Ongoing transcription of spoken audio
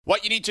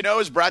What you need to know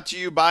is brought to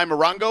you by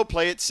Morongo.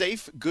 Play it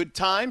safe. Good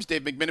times.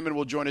 Dave McMiniman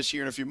will join us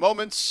here in a few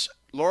moments.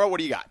 Laura, what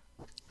do you got?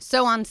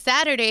 So on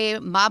Saturday,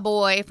 my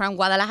boy from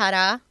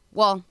Guadalajara,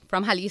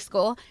 from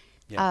Jalisco,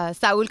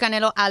 Saul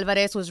Canelo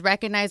Alvarez was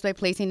recognized by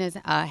placing his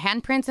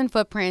handprints and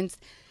footprints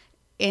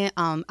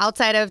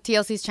outside of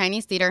TLC's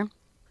Chinese Theater.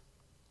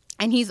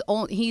 And he's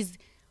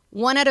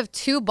one out of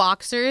 2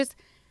 boxers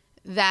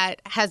that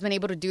has been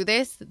able to do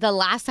this. The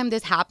last time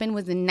this happened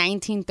was in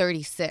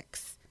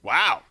 1936.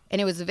 Wow.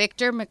 And it was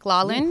Victor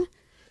McLaughlin.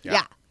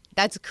 Yeah,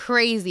 that's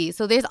crazy.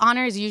 So this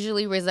honor is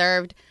usually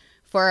reserved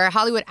for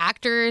Hollywood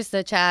actors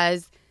such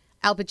as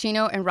Al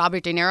Pacino and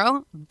Robert De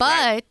Niro.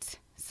 But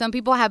some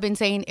people have been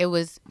saying it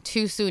was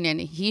too soon and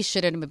he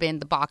shouldn't have been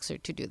the boxer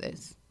to do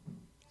this.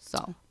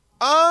 So...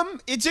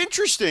 It's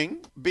interesting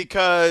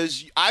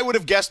because I would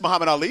have guessed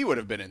Muhammad Ali would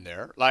have been in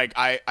there. Like,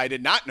 I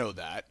did not know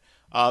that.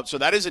 So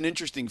that is an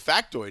interesting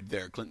factoid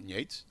there, Clinton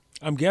Yates.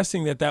 I'm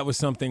guessing that was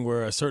something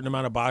where a certain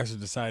amount of boxers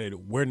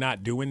decided we're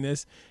not doing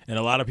this, and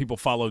a lot of people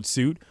followed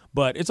suit.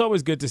 But it's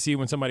always good to see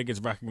when somebody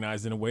gets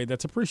recognized in a way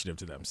that's appreciative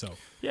to them. So,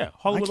 yeah,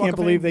 Hollywood I can't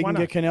believe they can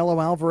get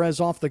Canelo Alvarez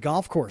off the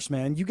golf course,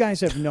 man. You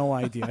guys have no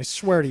idea. I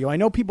swear to you. I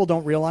know people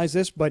don't realize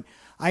this, but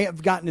I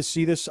have gotten to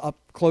see this up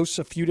close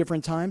a few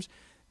different times.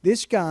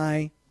 This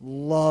guy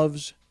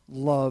loves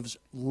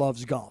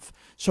golf.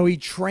 So he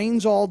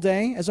trains all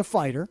day as a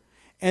fighter,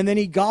 and then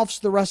he golfs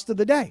the rest of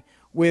the day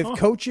with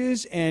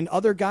coaches and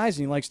other guys,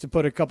 and he likes to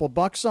put a couple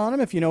bucks on them,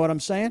 if you know what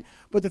I'm saying.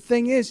 But the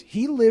thing is,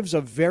 he lives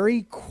a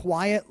very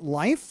quiet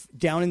life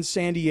down in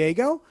San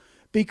Diego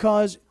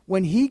because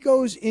when he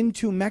goes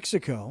into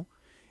Mexico,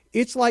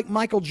 it's like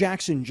Michael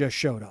Jackson just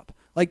showed up.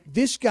 Like,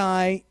 this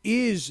guy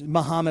is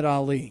Muhammad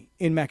Ali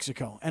in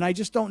Mexico. And I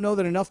just don't know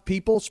that enough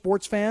people,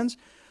 sports fans,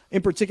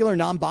 in particular,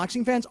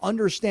 non-boxing fans,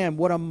 understand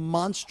what a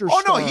monster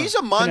star. Oh, no, he's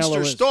a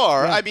monster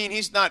star. Yeah. I mean,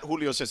 he's not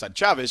Julio Cesar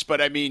Chavez, but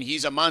I mean,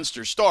 he's a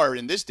monster star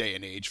in this day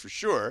and age for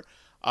sure.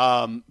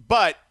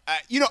 But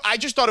I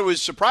just thought it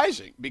was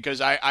surprising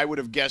because I would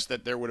have guessed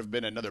that there would have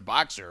been another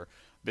boxer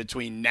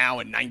between now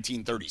and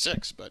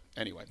 1936. But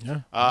anyway.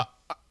 Yeah.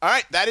 All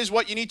right, that is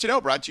what you need to know.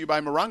 Brought to you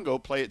by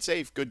Morongo. Play it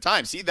safe. Good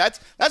time. See,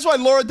 that's why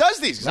Laura does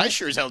these, because I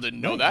sure as hell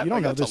didn't know that. You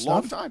don't know that's this a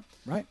long stuff. time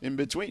Right. in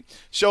between.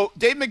 So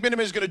Dave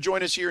McMiniman is going to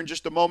join us here in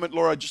just a moment.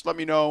 Laura, just let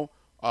me know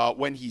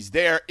when he's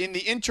there. In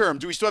the interim,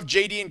 do we still have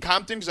JD in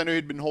Compton? Because I know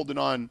you'd been holding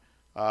on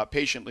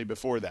patiently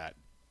before that.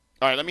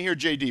 All right, let me hear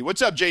JD.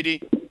 What's up,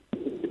 JD?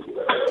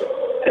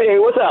 Hey,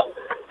 what's up?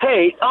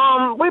 Hey,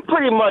 we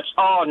pretty much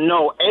all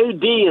know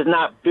AD is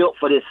not built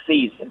for this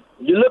season.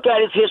 You look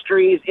at his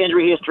history, his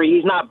injury history,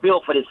 he's not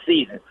built for this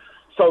season.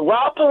 So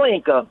Rob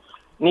Pelinka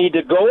need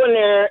to go in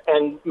there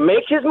and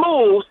make his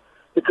moves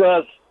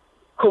because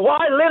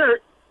Kawhi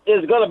Leonard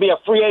is going to be a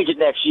free agent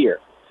next year.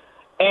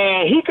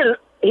 And he can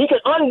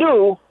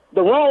undo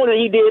the wrong that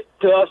he did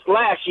to us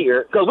last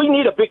year because we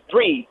need a big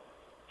 3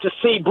 to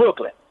see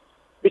Brooklyn.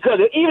 Because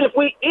even if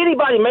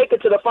anybody make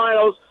it to the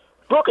finals,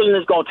 Brooklyn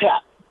is going to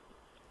tap.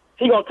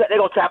 They're going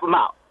to tap him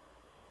out.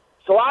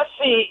 So I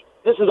see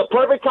this is a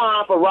perfect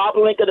time for Rob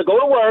Pelinka to go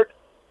to work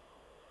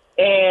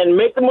and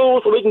make the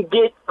move so we can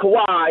get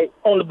Kawhi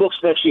on the books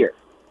next year.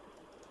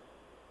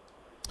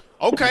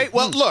 Okay,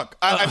 well, look,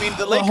 I mean,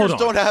 the Lakers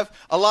don't have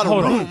a lot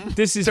of room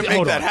to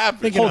make that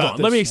happen. Hold on.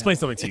 Let me explain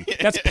something to you.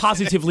 That's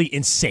positively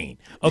insane,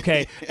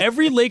 okay?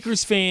 Every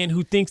Lakers fan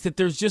who thinks that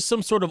there's just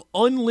some sort of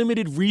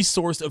unlimited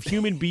resource of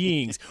human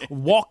beings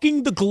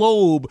walking the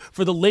globe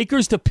for the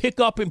Lakers to pick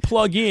up and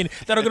plug in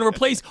that are going to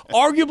replace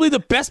arguably the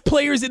best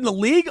players in the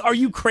league, are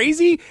you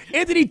crazy?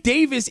 Anthony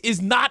Davis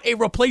is not a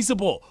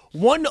replaceable.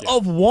 One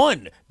of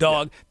one,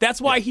 dog. That's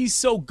why he's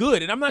so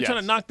good. And I'm not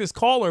trying to knock this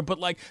caller, but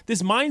like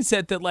this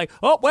mindset that like,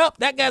 oh, well,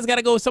 that guy's got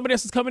to go. Somebody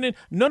else is coming in.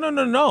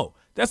 No.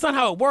 That's not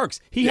how it works.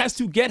 He has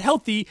to get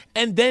healthy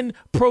and then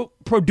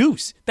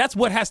produce. That's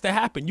what has to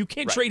happen. You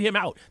can't trade him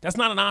out. That's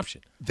not an option.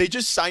 They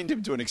just signed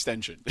him to an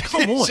extension.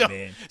 Come on,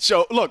 man.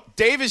 So, look,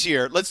 Dave is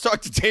here. Let's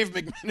talk to Dave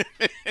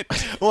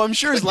McMiniman. Well, I'm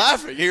sure he's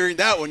laughing hearing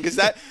that one because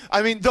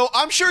though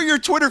I'm sure your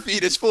Twitter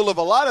feed is full of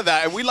a lot of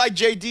that. And we like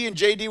JD, and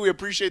JD, we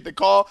appreciate the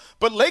call.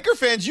 But Laker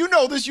fans, you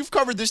know this. You've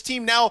covered this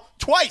team now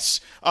twice.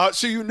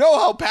 So you know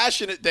how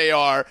passionate they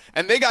are.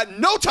 And they got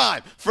no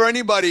time for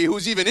anybody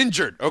who's even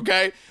injured,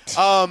 okay?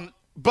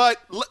 But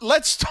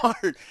let's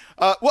start.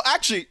 Well,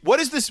 actually, what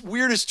is this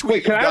weirdest tweet?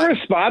 Wait, can I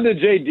respond to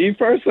JD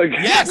first? Like,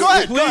 yeah, go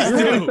ahead. You're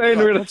really saying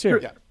we're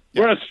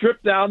going to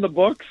strip down the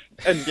books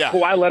and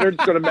Kawhi Leonard's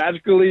going to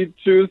magically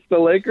choose the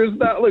Lakers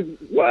now? Like,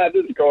 what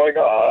is going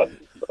on?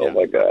 Oh,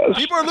 my gosh.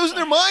 People are losing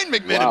their mind,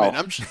 McMiniman.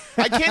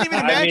 Wow. I can't even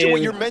imagine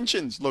what your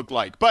mentions look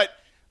like. But,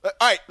 all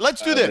right,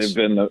 let's do this.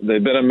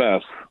 They've been a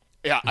mess.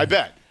 Yeah, I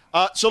bet.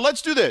 So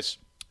let's do this.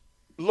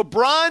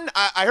 LeBron,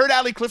 I heard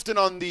Allie Clifton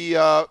on the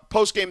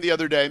postgame the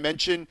other day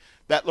mention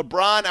that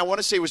LeBron, I want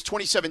to say it was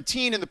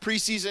 2017 in the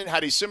preseason,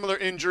 had a similar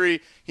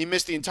injury. He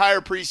missed the entire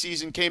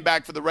preseason, came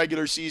back for the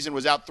regular season,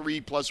 was out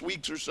 3+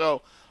 weeks or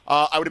so.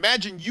 I would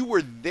imagine you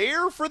were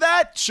there for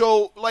that.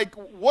 So, like,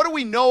 what do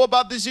we know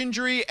about this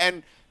injury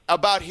and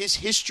about his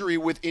history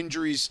with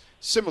injuries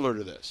similar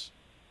to this?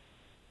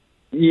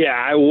 Yeah,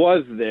 I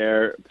was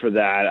there for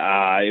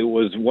that. It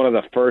was one of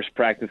the first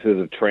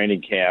practices of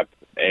training camp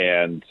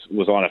and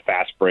was on a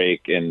fast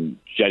break. And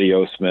Jetty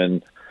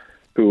Osman,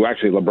 who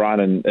actually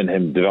LeBron and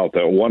him developed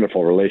a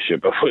wonderful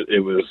relationship.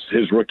 It was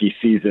his rookie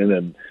season,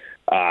 and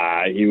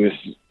he was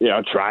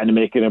trying to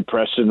make an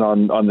impression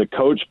on the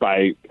coach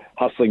by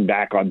hustling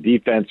back on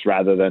defense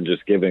rather than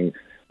just giving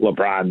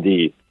LeBron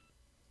the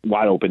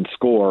wide open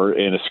score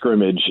in a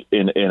scrimmage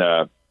in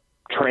a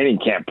training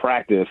camp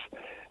practice.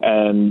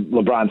 And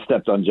LeBron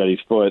stepped on Jetty's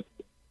foot,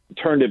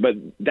 turned it. But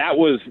that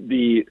was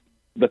the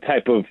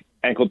type of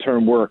ankle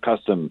turn we're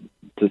accustomed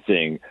to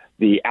seeing,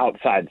 the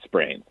outside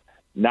sprain,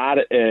 not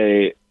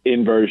a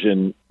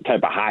inversion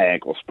type of high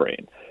ankle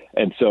sprain.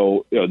 And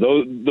so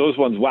those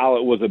ones, while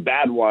it was a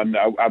bad one,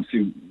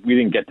 obviously we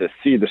didn't get to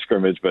see the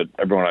scrimmage, but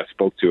everyone I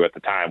spoke to at the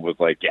time was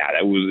like, yeah,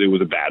 it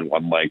was a bad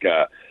one, like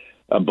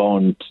a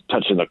bone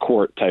touching the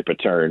court type of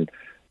turn.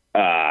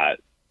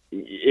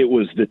 It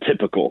was the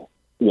typical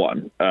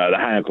one. The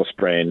high ankle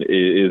sprain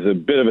is a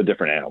bit of a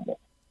different animal.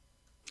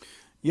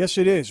 Yes,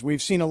 it is.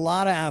 We've seen a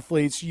lot of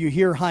athletes. You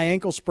hear high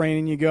ankle sprain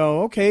and you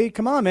go, okay,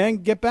 come on, man,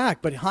 get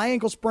back. But high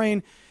ankle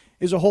sprain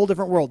is a whole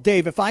different world.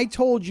 Dave, if I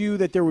told you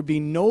that there would be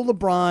no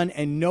LeBron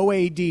and no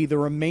AD the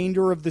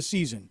remainder of the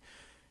season,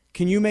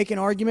 can you make an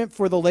argument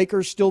for the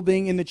Lakers still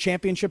being in the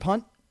championship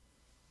hunt?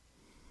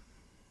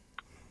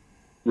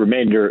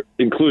 Remainder,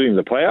 including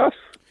the playoffs?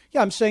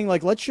 Yeah, I'm saying,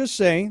 like, let's just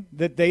say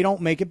that they don't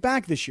make it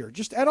back this year,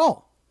 just at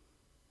all.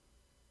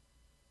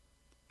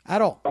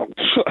 At all.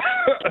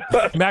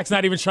 Mac's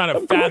not even trying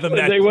to fathom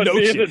that they wouldn't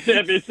notion. be in the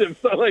championship.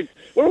 So, like,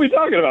 what are we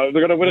talking about?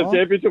 They're going to win a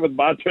championship with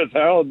Montrezl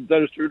Harrell and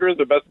Dennis Schroeder as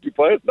the best two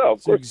players? No,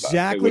 of course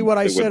exactly not. What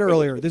I said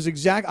earlier. This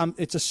is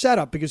it's a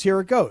setup because here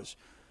it goes.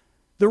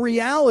 The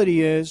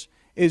reality is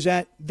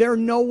that they're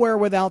nowhere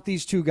without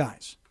these two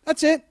guys.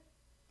 That's it.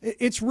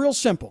 It's real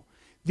simple.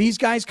 These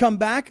guys come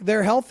back,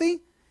 they're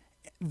healthy,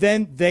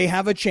 then they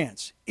have a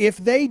chance. If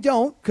they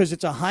don't, because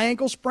it's a high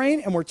ankle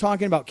sprain and we're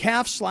talking about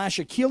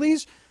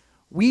calf/Achilles,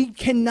 we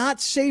cannot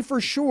say for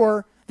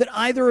sure that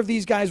either of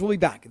these guys will be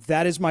back.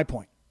 That is my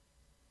point.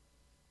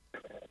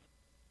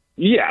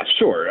 Yeah,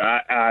 sure.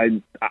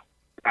 I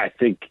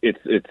think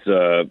it's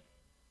a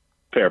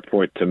fair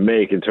point to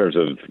make in terms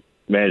of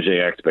managing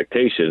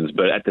expectations,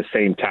 but at the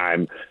same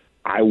time,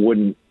 I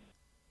wouldn't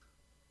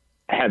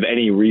have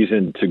any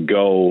reason to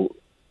go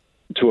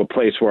to a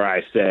place where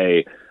I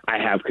say I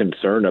have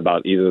concern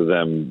about either of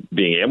them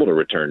being able to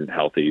return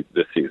healthy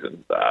this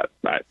season.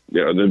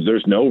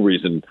 There's no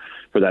reason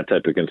for that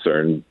type of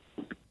concern.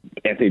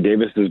 Anthony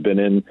Davis has been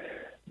in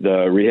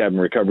the rehab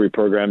and recovery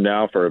program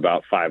now for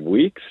about 5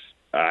 weeks.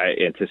 I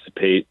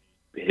anticipate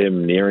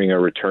him nearing a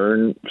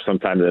return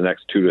sometime in the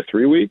next 2 to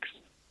 3 weeks.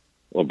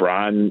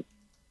 LeBron,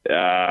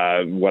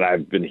 what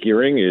I've been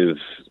hearing is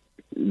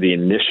the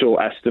initial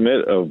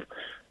estimate of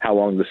how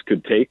long this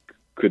could take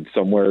could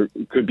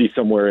be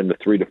somewhere in the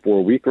 3 to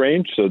 4 week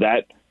range. So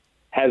that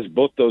has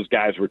both those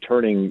guys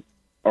returning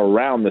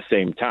around the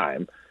same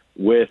time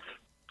with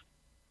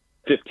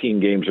 15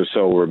 games or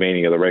so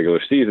remaining of the regular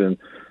season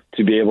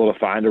to be able to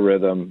find a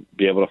rhythm,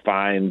 be able to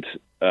find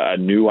a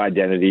new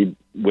identity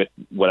with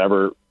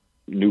whatever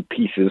new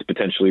pieces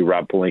potentially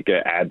Rob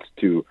Pelinka adds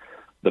to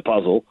the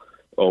puzzle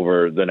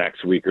over the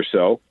next week or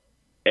so,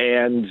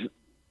 and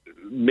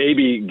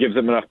maybe gives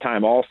them enough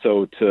time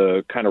also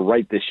to kind of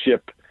right the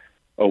ship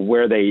of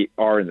where they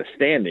are in the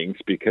standings,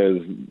 because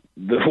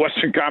the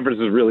Western Conference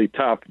is really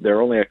tough.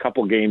 They're only a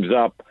couple games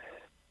up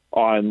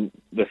on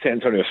the San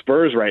Antonio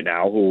Spurs right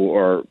now, who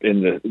are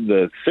in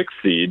the 6th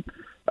seed.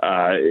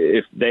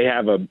 If they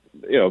have a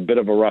bit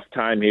of a rough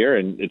time here,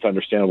 and it's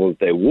understandable that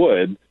they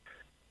would,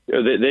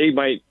 they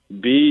might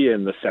be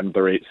in the 7th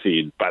or 8th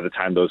seed by the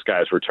time those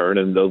guys return,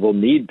 and they'll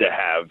need to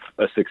have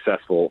a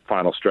successful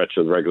final stretch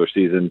of the regular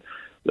season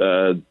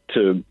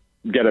to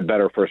get a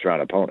better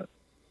first-round opponent.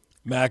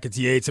 Mac, it's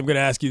Yates. I'm going to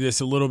ask you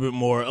this a little bit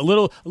more, a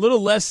little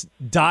less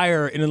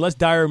dire, in a less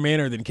dire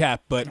manner than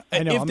Cap. But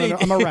I know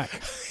I'm a wreck.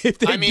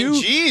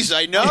 Geez,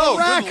 I know.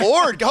 Good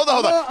Lord, hold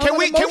on. Can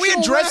we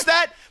address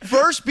that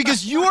first?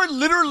 Because you are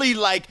literally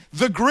like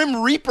the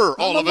Grim Reaper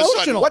all of a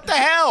sudden. What the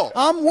hell?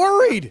 I'm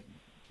worried.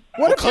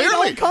 What if they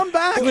don't come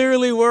back?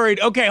 Clearly worried.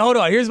 Okay, hold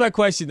on. Here's my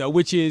question though,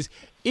 which is,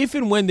 if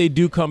and when they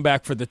do come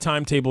back for the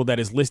timetable that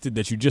is listed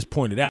that you just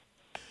pointed out,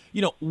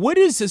 what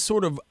is this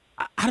sort of,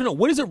 I don't know,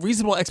 what is a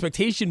reasonable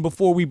expectation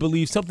before we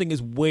believe something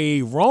is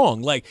way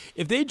wrong? Like,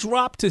 if they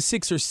drop to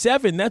 6 or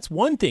 7, that's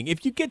one thing.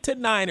 If you get to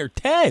 9 or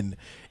 10,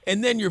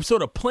 and then you're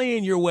sort of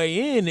playing your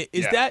way in,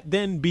 is that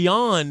then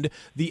beyond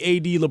the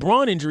AD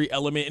LeBron injury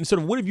element? And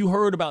sort of what have you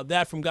heard about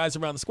that from guys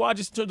around the squad,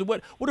 just in terms of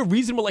what a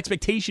reasonable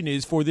expectation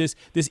is for this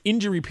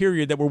injury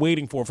period that we're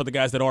waiting for the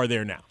guys that are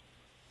there now?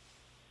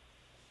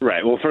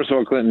 Right. Well, first of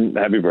all, Clinton,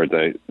 happy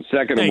birthday.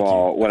 Second of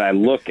all, when I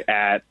look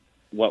at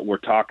what we're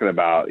talking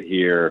about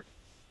here,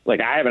 like,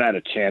 I haven't had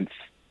a chance.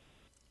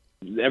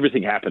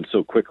 Everything happened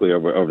so quickly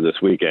over this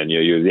weekend.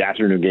 You have the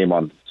afternoon game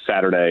on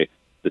Saturday.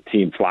 The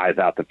team flies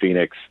out to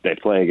Phoenix. They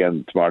play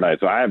again tomorrow night.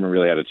 So I haven't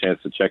really had a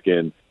chance to check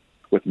in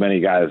with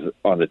many guys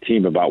on the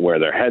team about where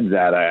their head's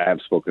at. I have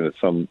spoken to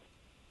some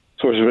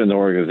sources in the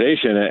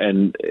organization,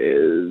 and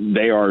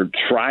they are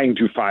trying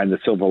to find the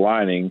silver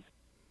lining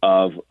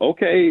of,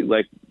 okay,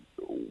 like,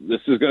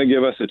 this is going to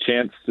give us a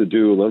chance to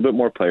do a little bit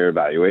more player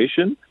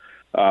evaluation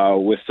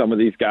with some of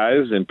these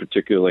guys, in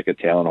particular like a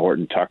Talon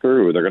Horton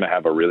Tucker, who they're going to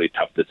have a really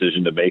tough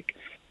decision to make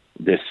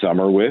this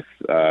summer with.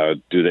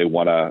 Do they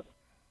want to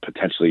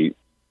potentially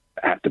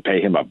have to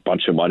pay him a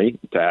bunch of money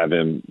to have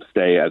him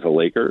stay as a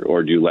Laker,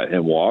 or do you let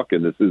him walk?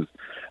 And this is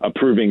a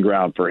proving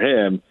ground for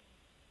him.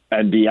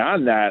 And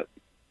beyond that,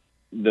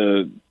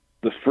 the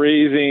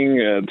phrasing,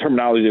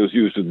 terminology that was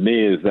used with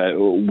me is that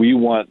we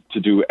want to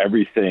do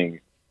everything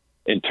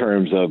in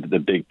terms of the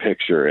big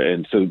picture.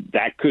 And so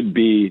that could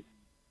be,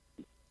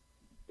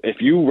 if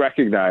you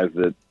recognize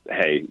that,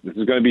 hey, this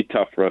is going to be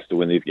tough for us to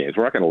win these games,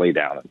 we're not going to lay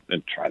down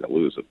and try to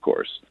lose, of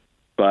course.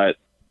 But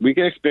we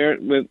can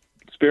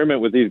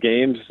experiment with these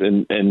games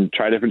and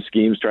try different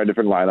schemes, try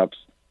different lineups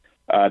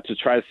to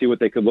try to see what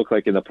they could look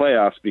like in the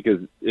playoffs.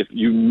 Because if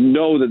you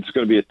know that it's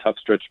going to be a tough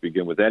stretch to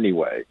begin with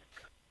anyway,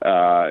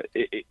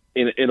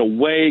 in a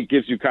way, it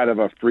gives you kind of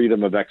a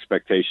freedom of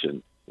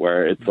expectation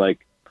where it's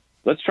like,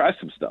 let's try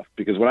some stuff.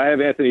 Because when I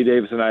have Anthony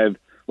Davis and I have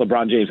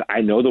LeBron James,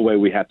 I know the way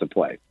we have to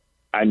play.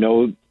 I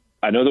know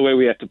the way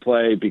we have to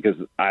play because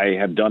I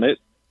have done it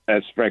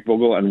as Frank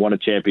Vogel and won a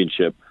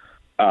championship.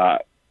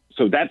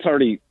 So that's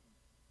already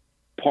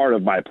part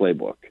of my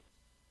playbook.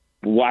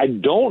 What I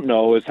don't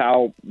know is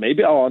how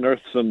maybe I'll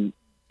unearth some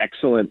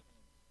excellent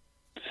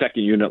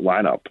second unit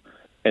lineup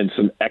and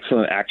some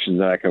excellent actions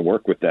that I can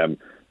work with them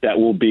that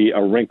will be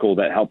a wrinkle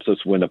that helps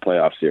us win a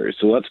playoff series.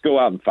 So let's go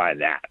out and find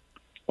that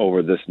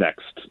over this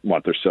next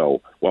month or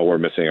so while we're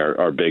missing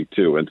our big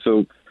two. And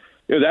so,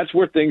 that's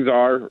where things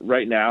are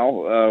right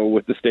now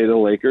with the state of the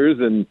Lakers.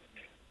 And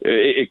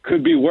it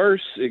could be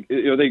worse.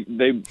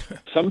 They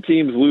some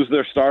teams lose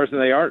their stars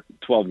and they aren't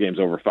 12 games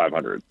over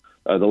 500.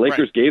 The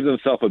Lakers gave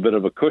themselves a bit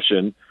of a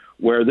cushion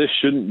where this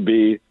shouldn't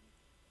be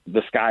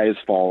the sky is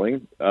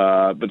falling.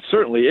 But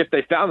certainly if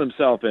they found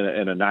themselves in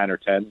a 9 or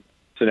 10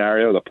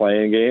 scenario, the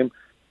playing game,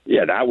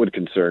 yeah, that would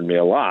concern me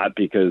a lot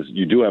because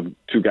you do have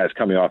two guys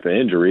coming off an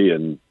injury,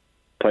 and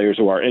players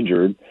who are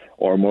injured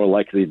are more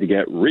likely to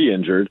get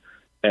re-injured.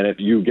 And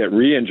if you get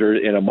re-injured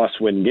in a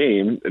must-win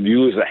game, if you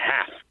lose a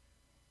half,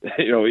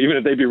 even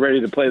if they'd be ready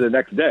to play the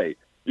next day,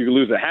 you can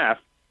lose a half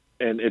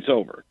and it's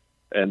over.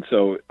 And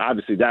so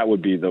obviously that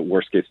would be the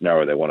worst-case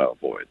scenario they want to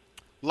avoid.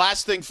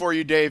 Last thing for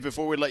you, Dave,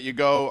 before we let you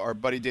go, our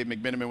buddy Dave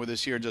McMenamin with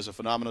us here does a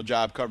phenomenal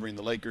job covering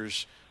the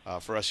Lakers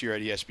for us here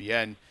at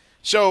ESPN.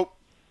 So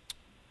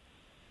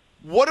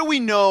what do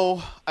we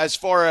know as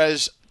far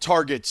as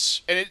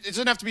targets? And it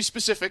doesn't have to be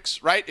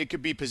specifics, right? It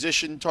could be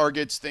position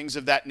targets, things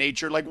of that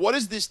nature. Like, what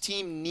does this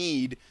team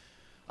need?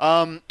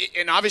 And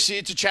obviously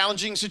it's a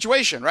challenging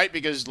situation, right?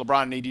 Because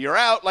LeBron and AD are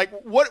out. Like,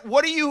 what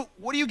do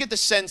you get the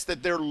sense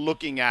that they're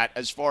looking at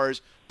as far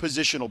as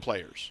positional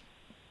players?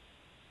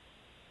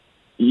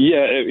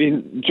 Yeah, I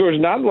mean, George,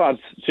 not a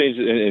lot's changed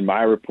in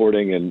my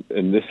reporting,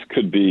 and this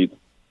could be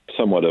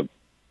somewhat of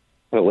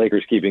the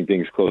Lakers keeping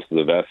things close to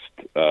the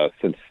vest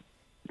since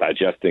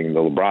digesting the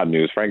LeBron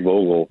news. Frank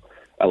Vogel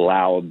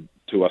allowed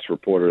to us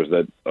reporters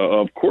that,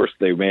 of course,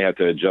 they may have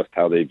to adjust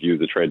how they view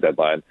the trade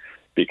deadline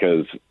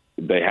because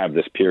they have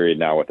this period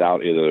now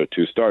without either their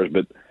two stars.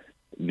 But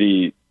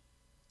the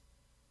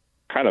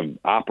kind of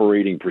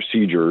operating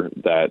procedure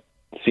that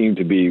seemed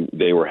to be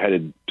they were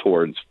headed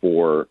towards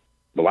for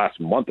the last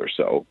month or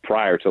so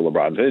prior to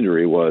LeBron's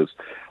injury was,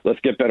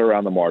 let's get better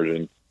on the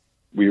margin.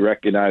 We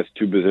recognize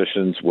two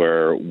positions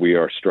where we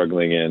are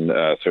struggling in.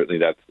 Certainly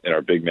that's in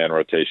our big man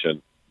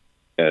rotation.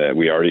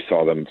 We already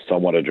saw them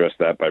somewhat address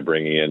that by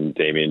bringing in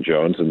Damian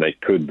Jones, and they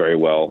could very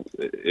well,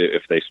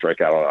 if they strike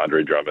out on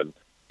Andre Drummond,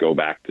 go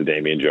back to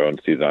Damian Jones.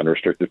 He's an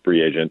unrestricted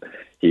free agent.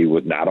 He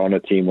was not on a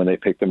team when they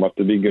picked him up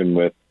to begin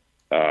with.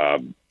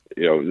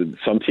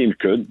 Some teams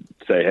could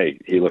say, hey,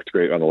 he looked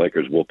great on the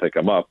Lakers, we'll pick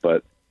him up,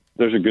 but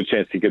there's a good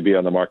chance he could be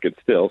on the market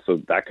still,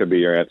 so that could be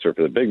your answer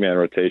for the big man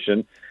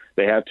rotation.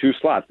 They have two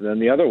slots, and then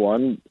the other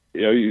one,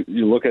 you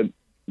look at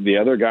the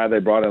other guy they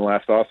brought in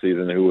last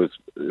offseason who has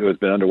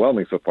been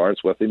underwhelming so far.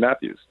 It's Wesley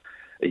Matthews.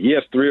 He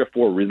has 3 or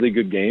 4 really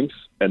good games,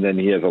 and then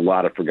he has a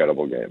lot of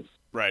forgettable games.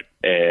 Right.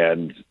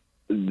 And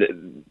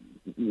the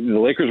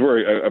Lakers were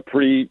a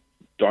pretty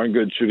darn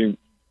good shooting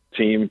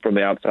team from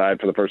the outside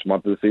for the first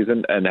month of the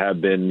season and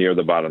have been near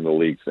the bottom of the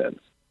league since.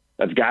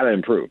 That's got to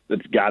improve.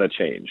 That's got to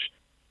change.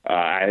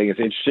 I think it's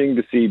interesting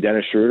to see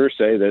Dennis Schroeder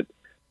say that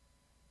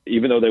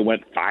even though they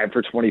went 5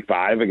 for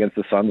 25 against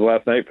the Suns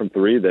last night from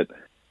 3, that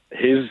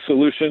his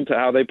solution to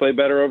how they play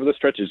better over the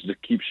stretch is to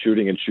keep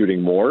shooting and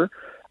shooting more.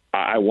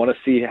 I want to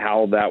see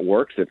how that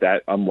works, if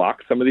that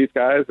unlocks some of these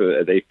guys.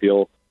 They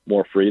feel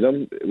more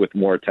freedom with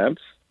more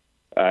attempts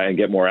and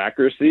get more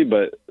accuracy.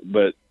 But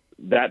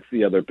that's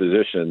the other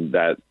position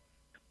that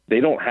they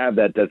don't have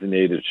that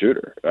designated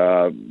shooter.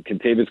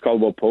 Kentavious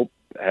Caldwell-Pope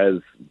has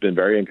been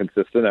very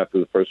inconsistent after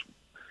the first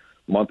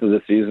month of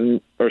the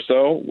season or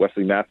so.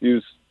 Wesley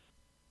Matthews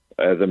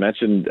as I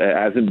mentioned,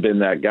 hasn't been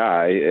that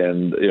guy.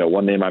 And,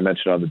 one name I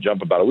mentioned on the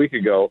jump about a week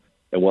ago,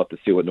 and we'll have to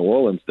see what New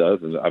Orleans does,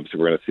 and obviously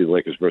we're going to see the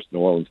Lakers versus New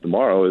Orleans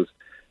tomorrow, is,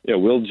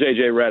 will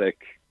J.J. Redick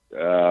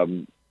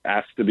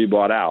ask to be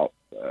bought out?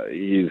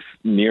 He's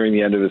nearing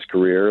the end of his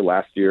career.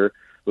 Last year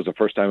was the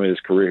first time in his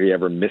career he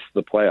ever missed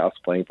the playoffs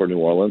playing for New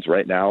Orleans.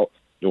 Right now,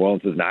 New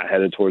Orleans is not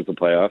headed towards the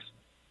playoffs.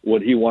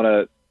 Would he want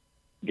to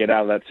get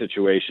out of that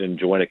situation,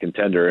 join a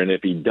contender? And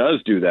if he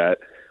does do that,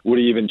 would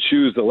he even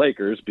choose the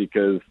Lakers?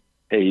 Because,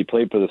 hey, he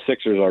played for the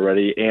Sixers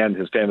already, and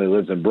his family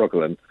lives in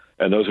Brooklyn.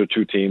 And those are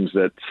two teams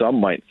that some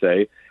might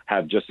say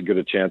have just as good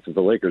a chance as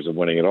the Lakers of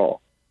winning it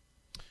all.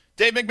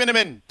 Dave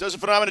McMenamin does a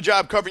phenomenal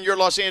job covering your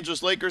Los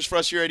Angeles Lakers for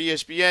us here at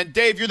ESPN.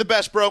 Dave, you're the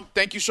best, bro.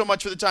 Thank you so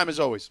much for the time, as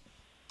always.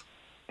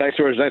 Thanks,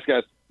 George. Thanks,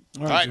 guys.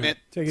 All right, man.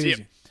 Take it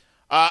easy.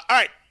 All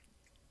right.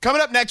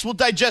 Coming up next, we'll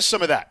digest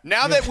some of that.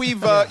 Now that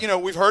we've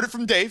we've heard it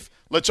from Dave,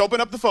 let's open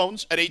up the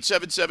phones at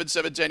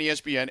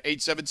 877-710-ESPN,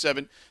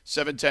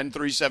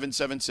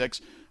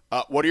 877-710-3776.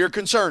 What are your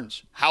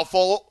concerns? How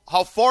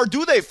far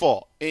do they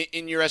fall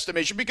in your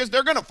estimation? Because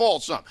they're going to fall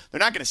some. They're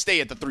not going to stay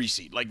at the 3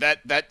 seed. Like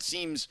that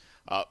seems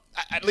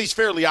at least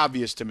fairly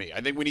obvious to me. I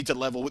think we need to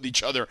level with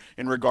each other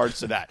in regards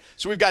to that.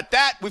 So we've got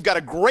that. We've got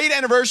a great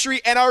anniversary,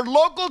 and our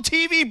local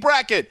TV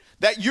bracket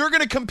that you're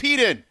going to compete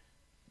in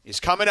is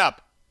coming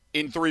up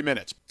in 3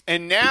 minutes.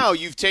 And now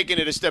you've taken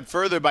it a step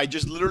further by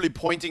just literally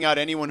pointing out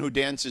anyone who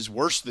dances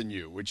worse than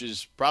you, which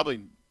is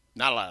probably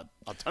not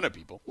a ton of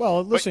people.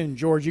 Well, listen,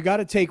 George, you got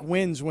to take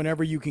wins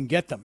whenever you can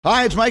get them.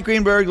 Hi, it's Mike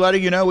Greenberg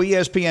letting you know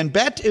ESPN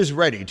Bet is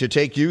ready to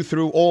take you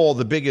through all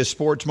the biggest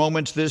sports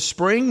moments this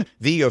spring.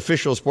 The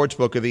official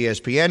sportsbook of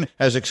ESPN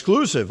has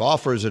exclusive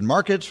offers and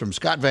markets from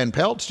Scott Van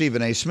Pelt,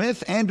 Stephen A.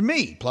 Smith, and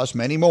me, plus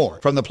many more.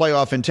 From the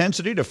playoff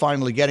intensity to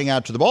finally getting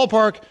out to the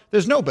ballpark,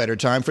 there's no better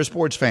time for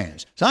sports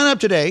fans. Sign up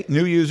today.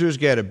 New users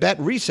get a bet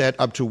reset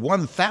up to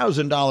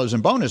 $1,000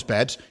 in bonus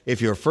bets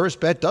if your first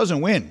bet doesn't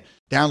win.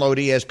 Download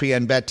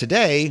ESPN Bet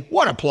today.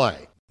 What a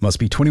play. Must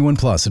be 21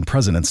 plus and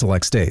present in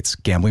select states.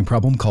 Gambling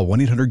problem? Call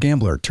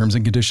 1-800-GAMBLER. Terms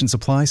and conditions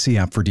apply. See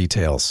app for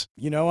details.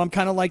 I'm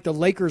kind of like the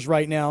Lakers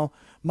right now,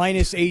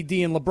 minus AD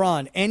and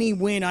LeBron. Any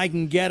win I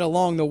can get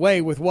along the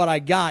way with what I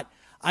got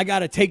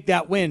to take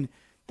that win.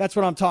 That's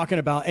what I'm talking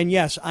about. And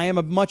yes, I am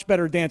a much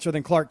better dancer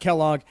than Clark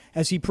Kellogg,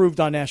 as he proved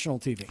on national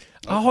TV.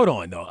 Hold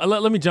on, though.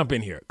 Let me jump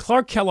in here.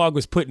 Clark Kellogg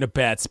was put in a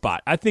bad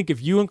spot. I think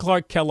if you and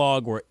Clark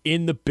Kellogg were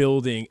in the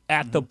building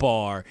at the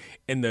bar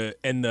and the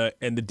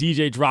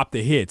DJ dropped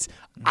the hits,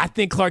 I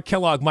think Clark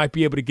Kellogg might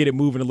be able to get it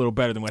moving a little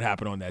better than what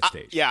happened on that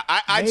stage.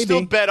 I'd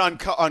still bet on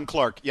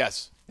Clark,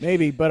 yes.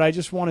 Maybe, but I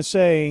just want to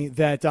say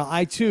that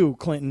I, too,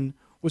 Clinton,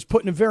 was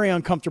put in a very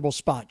uncomfortable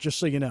spot, just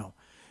so you know.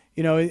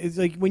 It's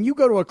like when you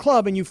go to a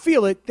club and you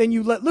feel it, then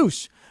you let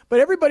loose.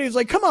 But everybody was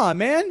like, come on,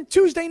 man,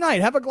 Tuesday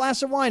night, have a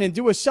glass of wine and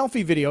do a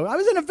selfie video. I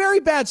was in a very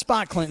bad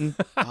spot, Clinton.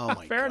 Oh,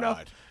 my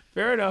God.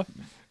 Fair enough.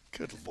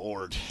 Good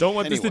Lord. Don't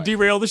want this to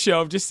derail the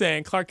show. I'm just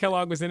saying Clark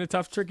Kellogg was in a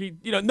tough, tricky.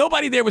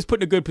 Nobody there was put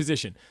in a good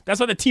position.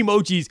 That's why the team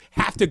OGs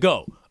have to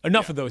go.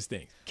 Enough of those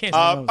things. Can't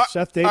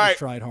Seth Davis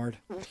tried hard.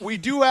 We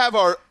do have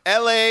our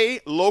L.A.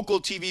 local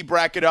TV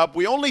bracket up.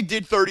 We only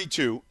did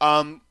 32.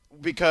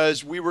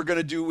 Because we were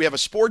going to we have a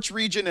sports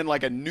region and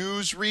like a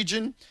news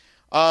region.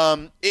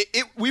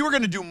 We were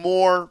going to do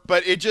more,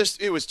 but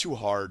it was too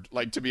hard,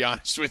 like, to be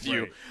honest with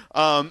you.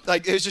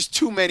 Like, there's just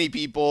too many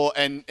people,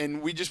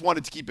 and we just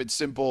wanted to keep it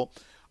simple.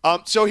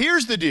 So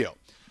here's the deal.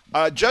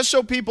 Just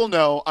so people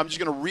know, I'm just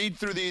going to read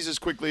through these as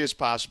quickly as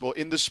possible.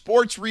 In the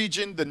sports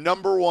region, the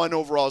number one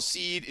overall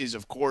seed is,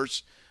 of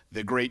course,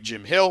 the great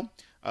Jim Hill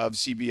of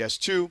CBS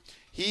 2.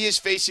 He is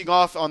facing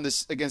off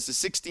against the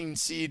 16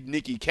 seed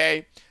Nikki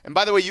K. And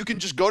by the way, you can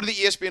just go to the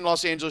ESPN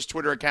Los Angeles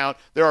Twitter account.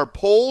 There are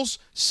polls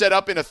set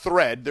up in a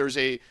thread. There's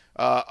an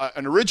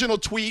original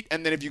tweet,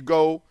 and then if you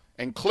go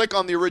and click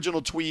on the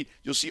original tweet,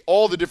 you'll see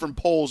all the different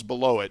polls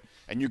below it,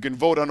 and you can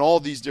vote on all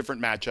these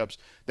different matchups.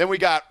 Then we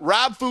got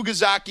Rob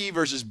Fugazaki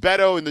versus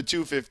Beto in the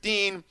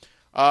 215.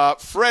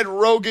 Fred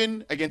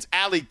Rogan against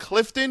Allie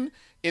Clifton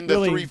in the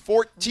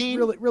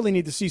 314. Really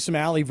need to see some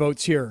Allie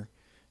votes here.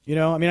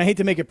 I hate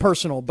to make it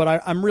personal,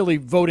 but I'm really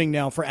voting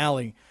now for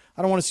Allie.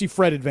 I don't want to see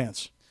Fred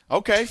advance.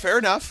 Okay, fair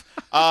enough.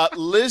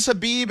 Liz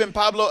Habib and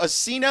Pablo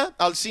Alsina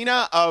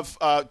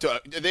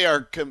they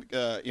are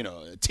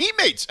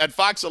teammates at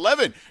Fox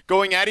 11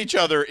 going at each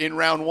other in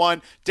round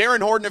one.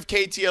 Darren Horton of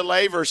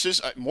KTLA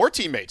versus more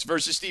teammates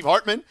versus Steve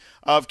Hartman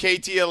of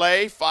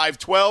KTLA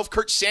 512.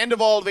 Kurt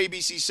Sandoval of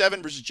ABC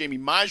 7 versus Jamie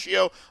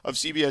Maggio of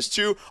CBS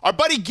 2. Our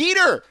buddy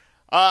Geeter.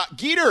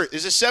 Geeter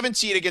is a 7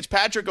 seed against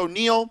Patrick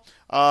O'Neill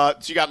So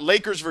you got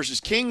Lakers versus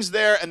Kings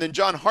there, and then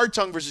John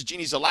Hartung versus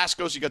Jeannie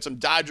Velasco. So you got some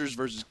Dodgers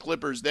versus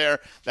Clippers there.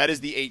 That is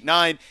the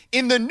 8-9.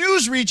 In the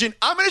news region,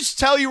 I'm going to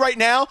tell you right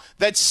now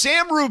that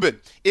Sam Rubin,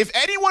 if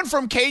anyone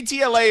from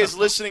KTLA is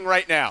listening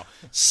right now,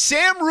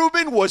 Sam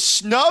Rubin was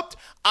snubbed.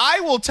 I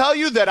will tell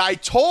you that I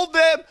told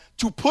them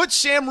to put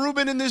Sam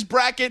Rubin in this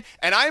bracket,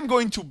 and I am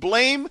going to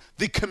blame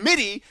the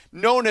committee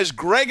known as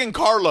Greg and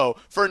Carlo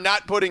for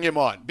not putting him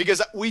on.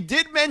 Because we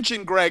did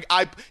mention, Greg,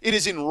 it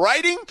is in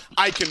writing.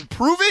 I can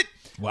prove it.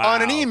 Wow.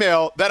 On an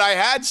email that I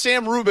had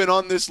Sam Rubin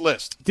on this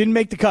list. Didn't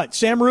make the cut.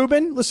 Sam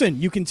Rubin,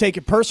 listen, you can take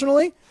it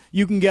personally.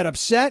 You can get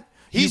upset.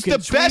 He's the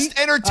best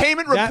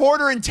entertainment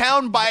reporter in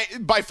town by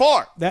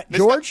far.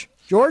 George,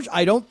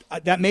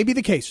 that may be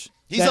the case.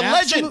 He's a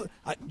legend.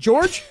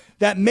 George,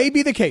 that may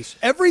be the case.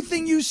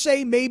 Everything you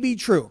say may be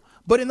true.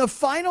 But in the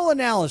final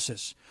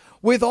analysis,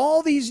 with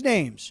all these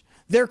names,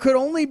 there could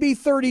only be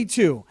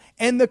 32.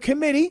 And the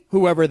committee,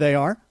 whoever they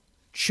are,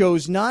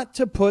 chose not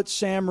to put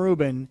Sam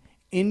Rubin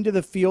into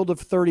the field of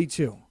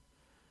 32.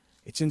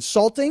 It's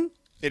insulting.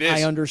 It is.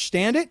 I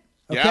understand it.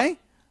 Okay. Yeah.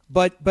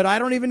 But I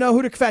don't even know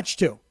who to fetch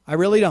to. I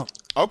really don't.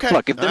 Okay.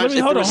 Look, if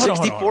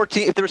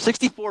there were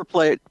 64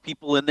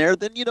 people in there,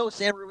 then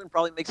Sam Rubin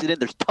probably makes it in.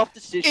 There's tough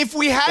decisions. If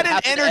we had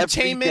an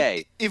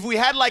entertainment, if we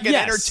had like an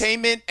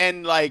entertainment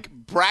and like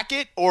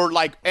bracket, or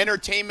like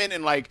entertainment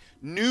and like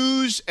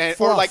news, and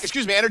or like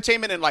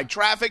entertainment and like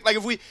traffic, like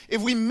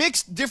if we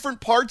mixed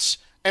different parts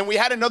and we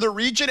had another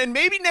region, and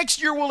maybe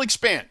next year we'll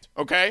expand.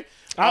 Okay.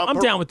 I'm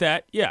down with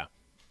that. Yeah.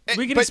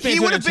 But he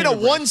would have been a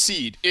 1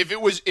 seed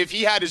if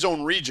he had his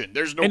own region.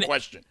 There's no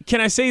question.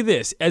 Can I say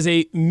this? As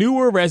a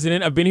newer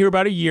resident, I've been here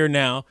about a year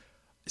now.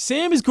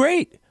 Sam is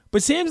great,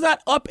 but Sam's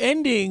not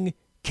upending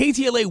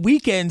KTLA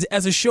Weekends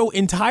as a show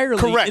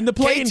entirely in the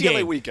play-in game.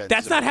 KTLA Weekends.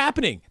 That's not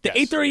happening. The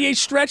 838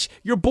 stretch,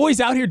 your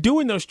boy's out here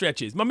doing those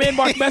stretches. My man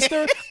Mark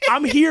Mester,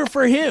 I'm here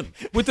for him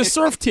with the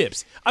surf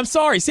tips. I'm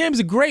sorry,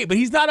 Sam's great, but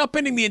he's not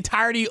upending the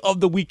entirety of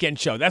the weekend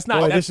show. That's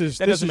not. That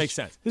doesn't make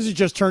sense. This has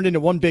just turned into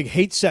one big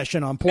hate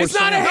session on poor It's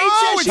Sam. not a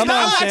hate session. Come on,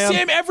 I watch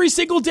Sam every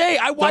single day.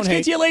 I watch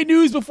KTLA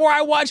News before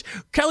I watch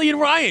Kelly and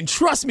Ryan.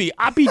 Trust me,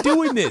 I'll be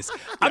doing this.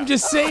 I'm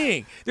just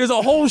saying, there's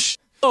a whole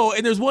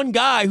and there's one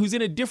guy who's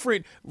in a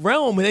different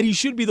realm that he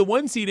should be the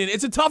 1 seed in.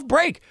 It's a tough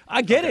break.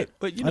 I get it.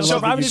 But, I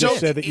love that you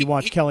just said that you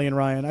watch Kelly and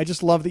Ryan. I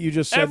just love that you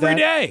just said every that.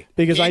 Day.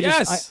 Because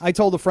I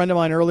told a friend of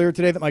mine earlier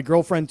today that my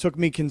girlfriend took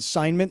me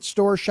consignment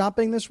store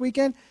shopping this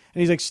weekend.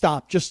 And he's like,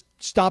 stop. Just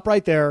stop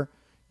right there.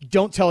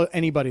 Don't tell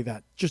anybody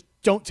that. Just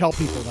don't tell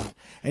people that.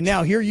 And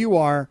now here you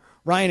are,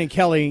 Ryan and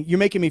Kelly. You're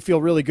making me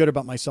feel really good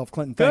about myself,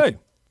 Clinton. Thank you.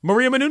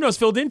 Maria Menounos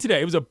filled in today.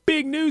 It was a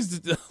big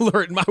news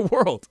alert in my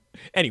world.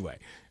 Anyway.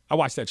 I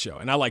watched that show,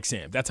 and I like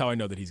Sam. That's how I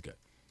know that he's good.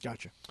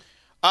 Gotcha.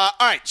 All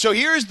right, so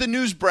here's the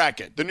news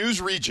bracket, the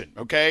news region,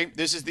 okay?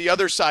 This is the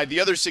other side, the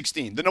other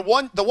 16. The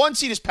one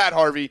seed is Pat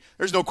Harvey.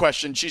 There's no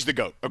question. She's the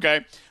GOAT,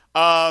 okay?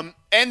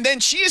 And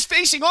then she is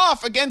facing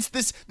off against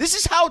this. This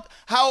is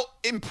how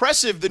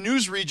impressive the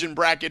news region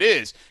bracket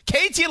is.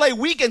 KTLA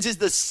Weekends is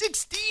the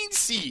 16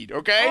 seed,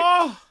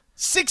 okay?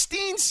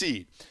 16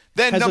 seed.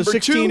 Then Has number a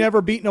 16 2,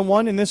 ever beaten a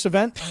 1 in this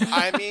event?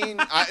 I mean,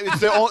 it's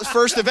the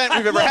first event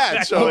we've ever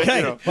had. So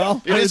okay,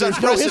 well, it is there's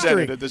no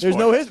history. At this there's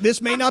point.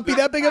 This may not be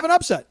that big of an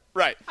upset.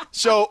 Right.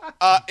 So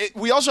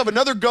we also have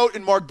another GOAT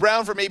in Mark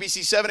Brown from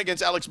ABC 7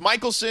 against Alex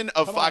Michelson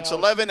of Fox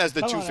 11 as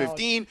the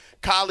 215.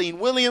 Colleen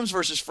Williams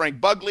versus Frank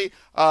Bugley,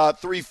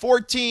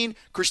 314.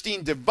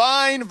 Christine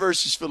Devine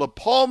versus Philip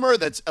Palmer.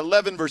 That's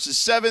 11 versus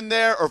 7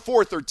 there, or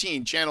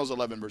 413. Channels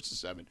 11 versus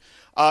 7.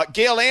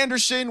 Gail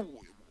Anderson,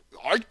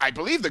 I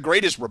believe the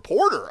greatest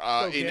reporter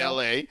in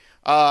L.A.,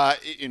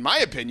 in my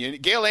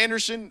opinion. Gail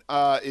Anderson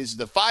is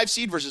the 5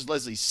 seed versus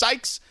Leslie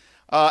Sykes.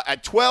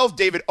 At 12,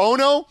 David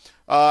Ono,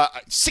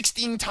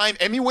 16-time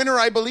Emmy winner,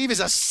 I believe, is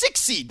a 6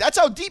 seed. That's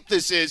how deep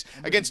this is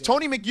against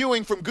Tony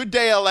McEwing from Good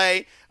Day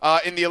L.A.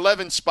 In the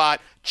 11th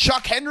spot.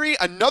 Chuck Henry,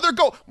 another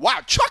GOAT. Wow,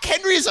 Chuck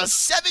Henry is a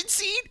 7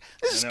 seed?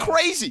 This is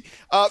crazy.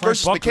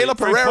 Versus Michaela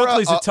Pereira. Frank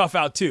Buckley's a tough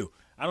out, too.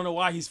 I don't know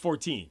why he's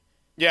 14.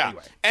 Yeah.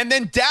 Anyway. And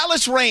then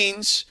Dallas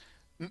Reigns,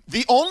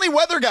 the only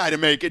weather guy to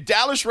make it.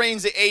 Dallas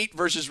Reigns, the 8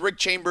 versus Rick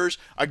Chambers.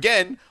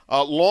 Again,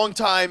 a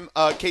longtime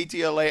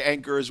KTLA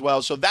anchor as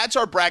well. So that's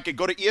our bracket.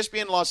 Go to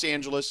ESPN Los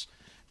Angeles,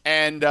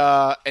 and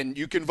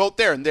you can vote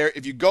there. And there,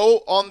 if you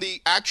go on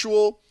the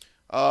actual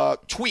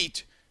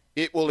tweet,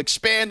 it will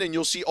expand, and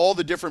you'll see all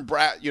the different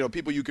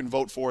people you can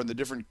vote for and the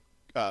different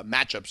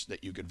matchups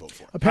that you can vote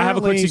for. I have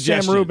a quick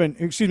suggestion.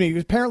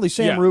 Apparently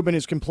Sam Rubin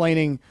is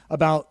complaining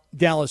about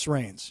Dallas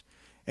Reigns.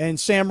 And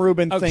Sam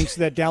Rubin thinks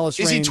that Dallas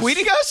Reigns... Is he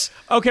tweeting us?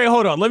 Okay,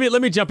 hold on. Let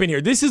me jump in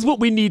here. This is what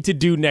we need to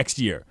do next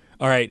year.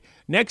 All right.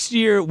 Next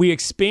year, we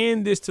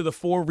expand this to the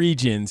 4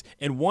 regions,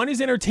 and one is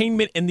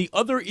entertainment and the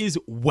other is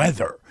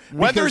weather.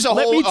 Weather's a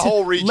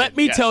whole region. Let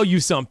me tell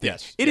you something.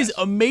 Yes. It is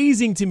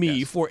amazing to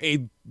me for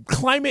a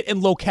climate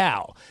and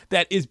locale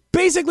that is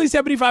basically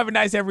 75 and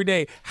nice every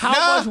day,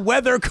 how much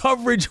weather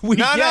coverage we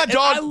get. No,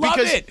 dog, I love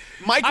because it.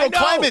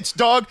 microclimates,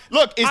 dog.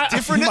 Look, it's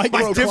different.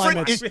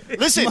 Microclimates.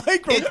 Listen,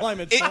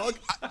 Microclimates, dog.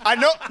 I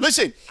know.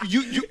 Listen,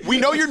 we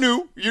know you're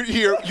new. You're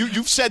here.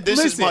 You've said this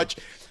as much.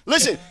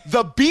 Listen,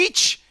 the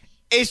beach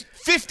is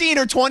 15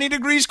 or 20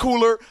 degrees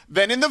cooler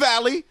than in the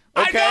valley.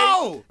 Okay? I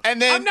know.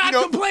 And then I'm not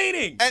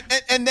complaining.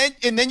 And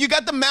then you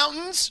got the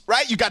mountains,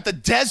 right? You got the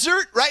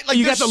desert, right? Like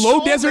you got the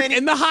low desert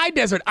and the high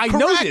desert. I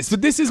know this,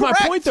 but this is my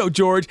point, though,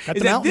 George.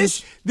 Is that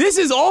this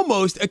is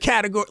almost a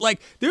category.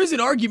 Like there's an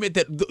argument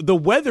that the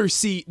weather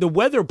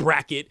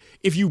bracket,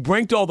 if you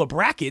ranked all the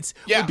brackets,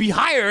 would be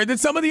higher than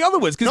some of the other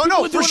ones because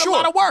people are doing a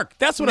lot of work.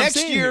 That's what I'm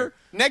saying here.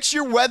 Next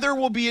year, weather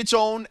will be its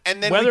own,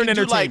 and then weather we can and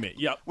entertainment.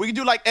 We can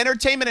do like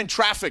entertainment and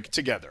traffic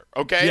together.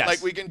 Okay, yes.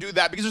 Like we can do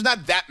that because there's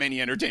not that many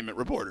entertainment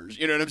reporters.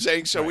 You know what I'm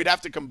saying? So we'd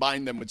have to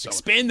combine them with someone.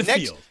 Expand the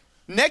field.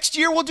 Next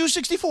year we'll do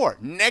 64.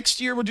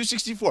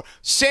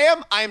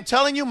 Sam, I am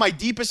telling you my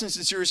deepest and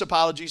sincerest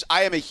apologies.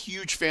 I am a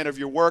huge fan of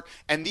your work,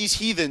 and these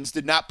heathens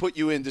did not put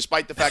you in,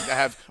 despite the fact that I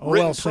have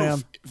written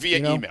proof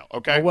via email.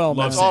 Okay,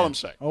 that's all I'm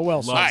saying.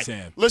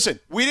 Sam.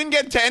 Listen, we didn't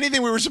get to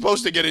anything we were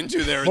supposed to get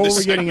into there in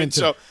this segment.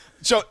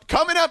 So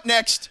coming up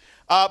next,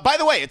 by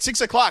the way, at 6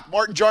 o'clock,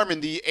 Martin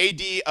Jarman, the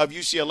AD of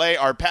UCLA,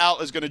 our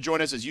pal, is going to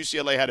join us as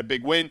UCLA had a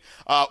big win.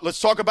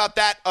 Let's talk about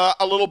that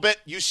a little bit.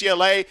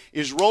 UCLA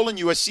is rolling.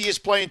 USC is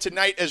playing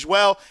tonight as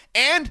well.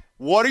 And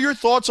what are your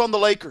thoughts on the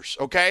Lakers,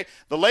 okay?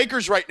 The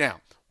Lakers right now.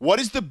 What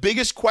is the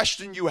biggest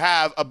question you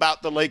have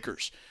about the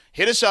Lakers?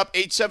 Hit us up,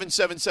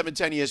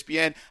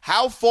 877-710-ESPN.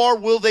 How far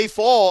will they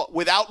fall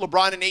without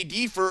LeBron and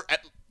AD for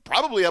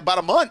probably about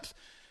a month?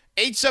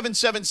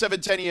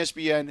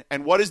 877-710-ESPN,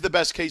 and what is the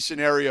best case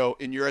scenario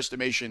in your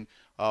estimation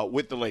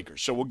with the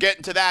Lakers? So we'll get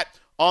into that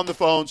on the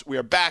phones. We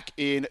are back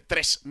in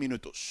 3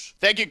 minutos.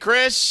 Thank you,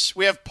 Chris.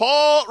 We have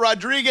Paul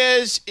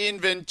Rodriguez in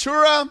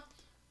Ventura.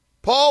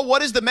 Paul,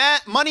 what is the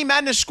Money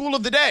Madness School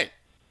of the Day?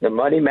 The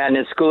Money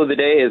Madness School of the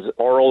Day is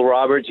Oral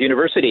Roberts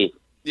University.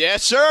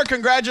 Yes, sir.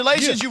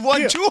 Congratulations. You've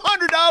won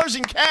 $200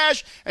 in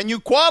cash, and you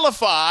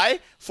qualify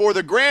for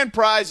the grand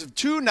prize of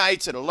 2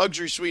 nights at a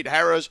luxury suite,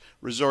 Harrah's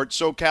Resort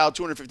SoCal,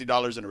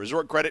 $250 in a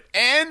resort credit,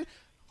 and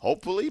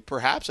hopefully,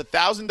 perhaps,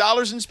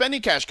 $1,000 in spending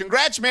cash.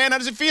 Congrats, man. How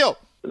does it feel?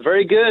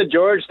 Very good,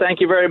 George.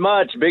 Thank you very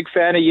much. Big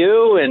fan of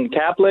you and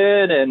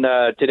Kaplan, and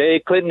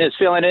today Clinton is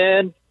filling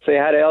in. Say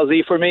hi to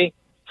LZ for me.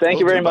 Thank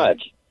you very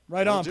much.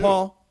 Right on,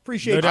 Paul.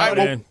 Appreciate it. All right,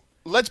 well,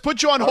 let's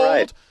put you on hold.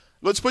 Right.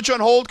 Let's put you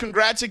on hold.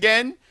 Congrats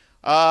again.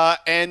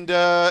 And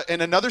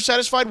another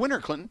satisfied winner,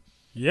 Clinton.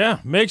 Yeah,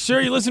 make sure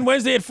you listen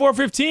Wednesday at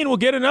 4:15. We'll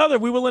get another.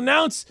 We will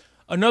announce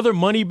another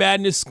Money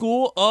Madness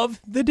School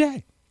of the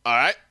Day. All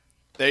right.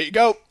 There you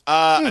go.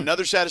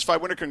 Another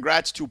satisfied winner.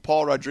 Congrats to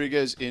Paul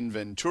Rodriguez in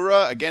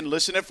Ventura. Again,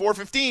 listen at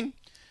 4:15.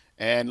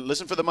 And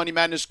listen for the Money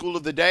Madness School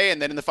of the Day.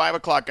 And then in the 5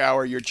 o'clock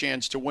hour, your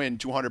chance to win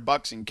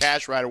 $200 in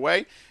cash right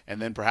away.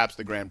 And then perhaps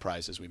the grand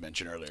prize, as we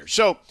mentioned earlier.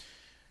 So,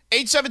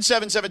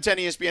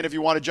 877-710-ESPN if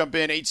you want to jump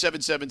in.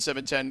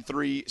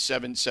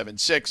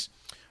 877-710-3776.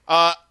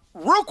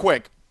 Real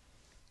quick,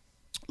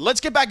 let's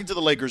get back into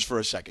the Lakers for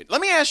a second.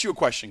 Let me ask you a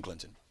question,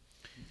 Clinton.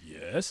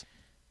 Yes?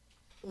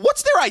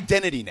 What's their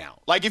identity now?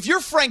 Like, if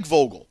you're Frank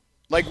Vogel,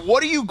 like,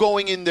 what are you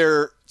going in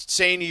there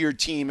saying to your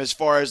team as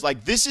far as,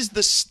 like, this is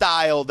the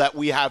style that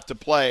we have to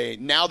play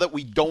now that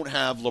we don't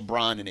have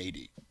LeBron and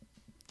AD?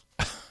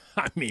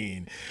 I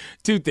mean,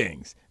 2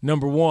 things.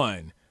 Number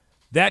 1,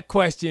 that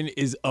question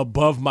is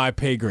above my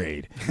pay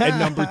grade. And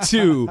number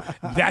 2,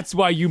 that's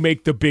why you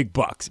make the big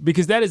bucks,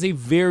 because that is a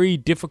very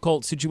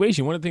difficult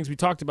situation. One of the things we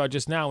talked about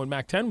just now when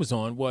Mac 10 was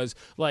on was,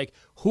 like,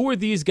 who are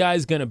these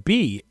guys going to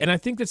be? And I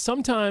think that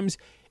sometimes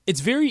it's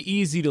very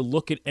easy to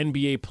look at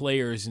NBA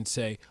players and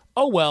say,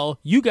 oh, well,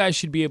 you guys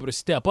should be able to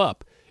step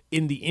up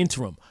in the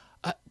interim.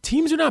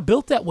 Teams are not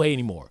built that way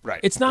anymore. Right.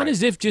 It's not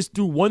as if just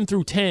through 1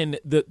 through 10,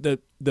 the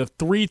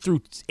 3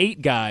 through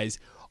 8 guys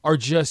are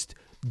just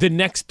the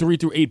next 3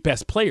 through 8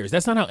 best players.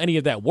 That's not how any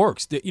of that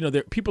works.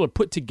 People are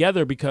put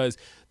together because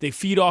they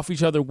feed off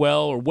each other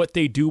well, or what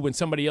they do when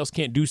somebody else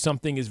can't do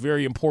something is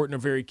very important or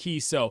very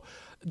key. So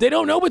they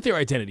don't know what their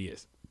identity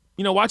is.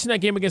 You know, watching that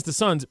game against the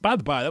Suns, by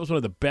the by, that was one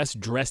of the best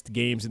dressed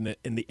games in the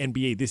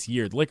NBA this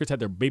year. The Lakers had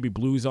their baby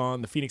blues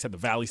on. The Phoenix had the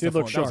Valley stuff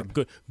on. That was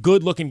a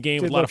good looking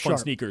game with a lot of fun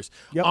sneakers.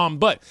 Yep.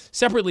 But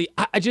separately,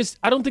 I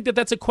don't think that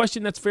that's a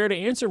question that's fair to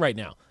answer right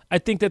now. I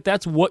think that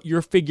that's what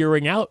you're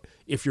figuring out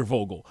if you're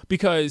Vogel,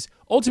 because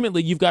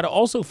ultimately you've got to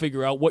also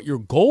figure out what your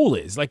goal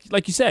is.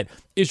 Like you said,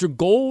 is your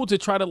goal to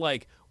try to,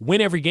 like,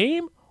 win every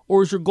game,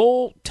 or is your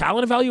goal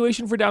talent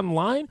evaluation for down the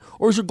line,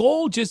 or is your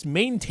goal just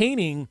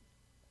maintaining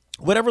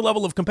whatever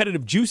level of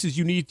competitive juices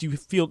you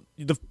feel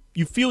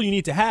you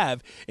need to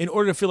have in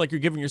order to feel like you're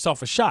giving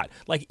yourself a shot?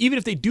 Like, even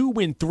if they do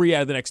win 3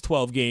 out of the next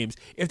 12 games,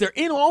 if they're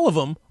in all of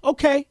them,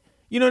 okay,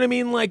 You know what I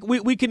mean? Like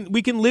we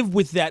can live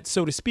with that,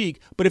 so to speak.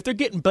 But if they're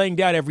getting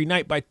banged out every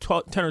night by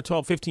 10 or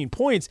 12, 15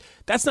 points,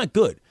 that's not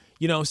good.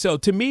 So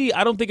to me,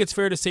 I don't think it's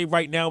fair to say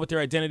right now what their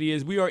identity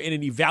is. We are in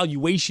an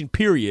evaluation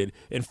period,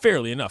 and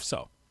fairly enough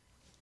so.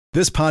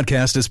 This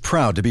podcast is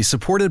proud to be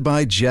supported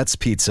by Jets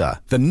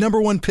Pizza, the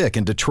 #1 pick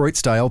in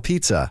Detroit-style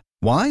pizza.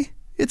 Why?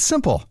 It's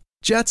simple.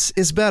 Jets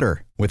is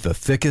better. With the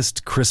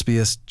thickest,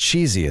 crispiest,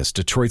 cheesiest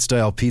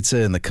Detroit-style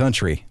pizza in the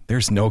country,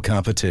 there's no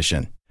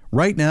competition.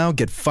 Right now,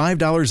 get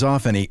 $5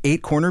 off any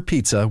 8-corner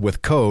pizza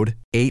with code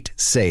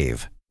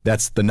 8SAVE.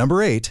 That's the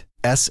number 8,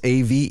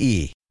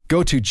 SAVE.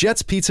 Go to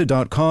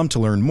jetspizza.com to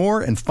learn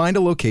more and find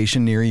a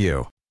location near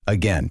you.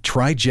 Again,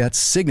 try Jet's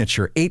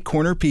signature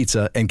 8-corner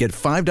pizza and get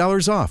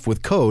 $5 off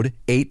with code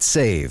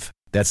 8SAVE.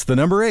 That's the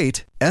number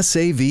 8,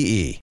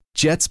 SAVE.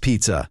 Jet's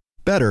Pizza.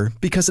 Better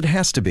because it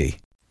has to be.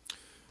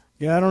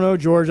 Yeah, I don't know,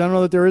 George. I don't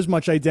know that there is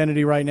much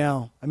identity right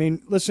now. I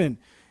mean, listen,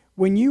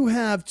 when you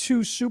have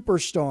 2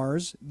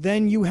 superstars,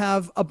 then you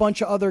have a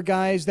bunch of other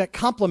guys that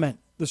complement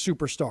the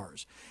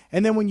superstars.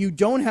 And then when you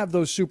don't have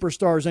those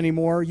superstars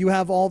anymore, you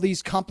have all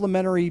these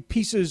complementary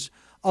pieces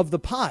of the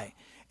pie.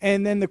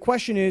 And then the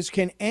question is,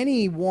 can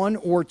any 1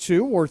 or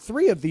 2 or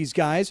 3 of these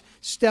guys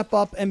step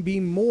up and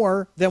be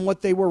more than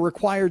what they were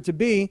required to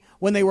be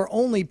when they were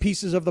only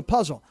pieces of the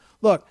puzzle?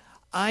 Look,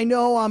 I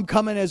know I'm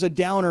coming as a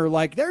downer,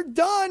 like they're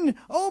done.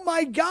 Oh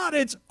my God,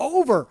 it's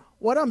over.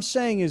 What I'm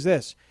saying is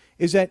this,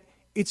 is that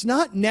it's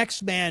not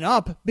next man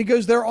up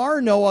because there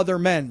are no other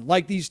men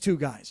like these 2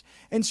 guys.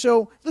 And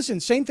so, listen,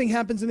 same thing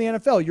happens in the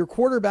NFL. Your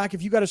quarterback,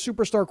 if you got a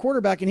superstar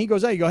quarterback and he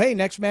goes out, you go, hey,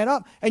 next man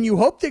up. And you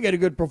hope to get a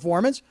good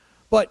performance.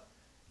 But,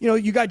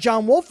 you got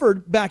John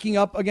Wolford backing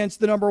up against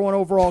the number 1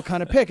 overall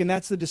kind of pick. And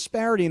that's the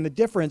disparity and the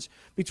difference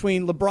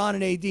between LeBron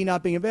and AD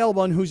not being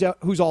available and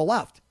who's all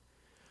left.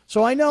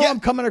 So I know I'm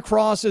coming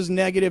across as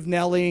negative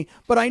Nelly,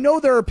 but I know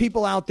there are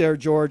people out there,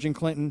 George and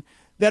Clinton,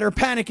 that are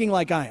panicking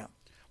like I am.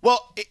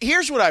 Well,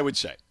 here's what I would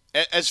say.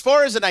 As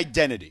far as an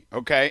identity,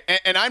 okay,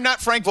 and I'm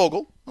not Frank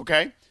Vogel,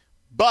 okay,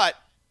 but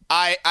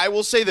I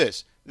will say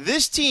this.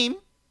 This team,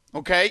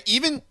 okay,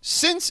 even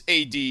since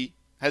AD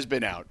has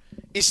been out,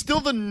 is still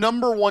the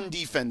number 1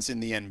 defense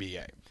in the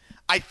NBA.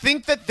 I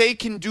think that they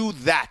can do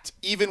that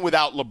even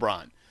without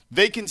LeBron.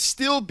 They can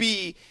still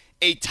be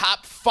a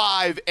top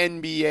 5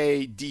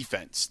 NBA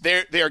defense.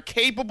 They're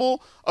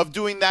capable of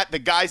doing that. The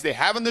guys they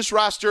have on this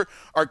roster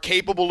are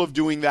capable of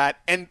doing that,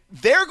 and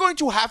they're going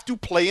to have to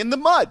play in the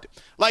mud.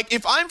 Like,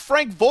 if I'm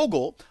Frank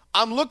Vogel,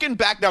 I'm looking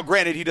back. Now,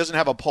 granted, he doesn't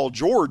have a Paul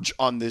George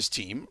on this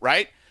team,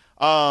 right?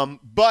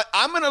 But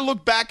I'm going to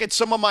look back at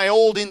some of my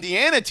old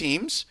Indiana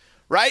teams,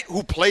 right,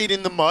 who played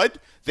in the mud.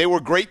 They were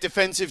great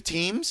defensive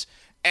teams,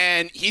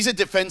 and he's a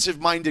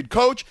defensive-minded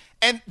coach,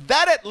 and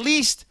that at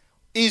least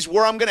is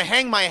where I'm going to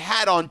hang my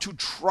hat on to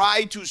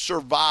try to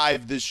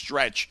survive this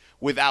stretch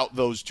without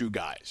those 2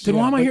 guys. Then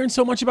why am I hearing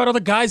so much about other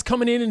guys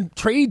coming in and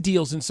trade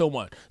deals and so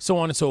on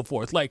and so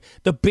forth? Like,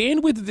 the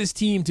bandwidth of this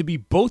team to be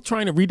both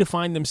trying to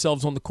redefine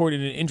themselves on the court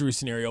in an injury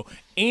scenario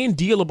and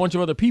deal a bunch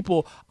of other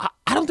people,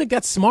 I don't think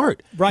that's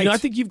smart. Right. I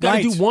think you've got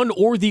to do one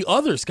or the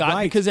other,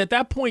 Scott, because at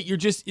that point you're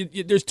just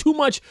there's too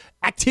much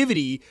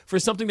activity for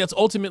something that's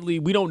ultimately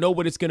we don't know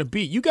what it's going to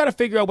be. You got to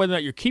figure out whether or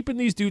not you're keeping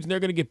these dudes and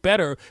they're going to get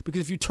better, because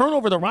if you turn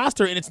over the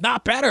roster and it's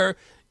not better,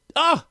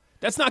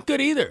 that's not good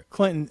either.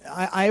 Clinton,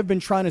 I have been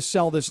trying to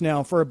sell this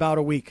now for about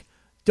a week.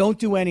 Don't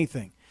do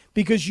anything,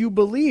 because you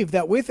believe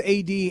that with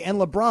AD and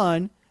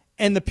LeBron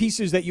and the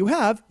pieces that you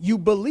have, you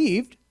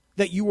believed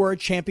that you were a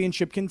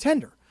championship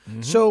contender.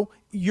 Mm-hmm. So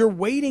you're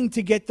waiting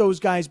to get those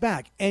guys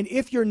back. And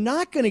if you're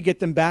not going to get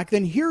them back,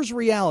 then here's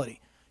reality.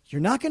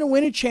 You're not going to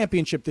win a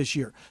championship this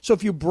year. So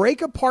if you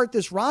break apart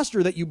this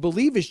roster that you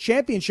believe is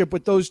championship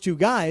with those 2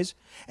 guys,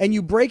 and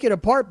you break it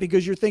apart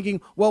because you're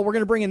thinking, well, we're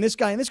going to bring in this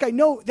guy and this guy.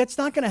 No, that's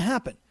not going to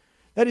happen.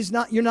 That is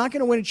not. You're not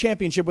going to win a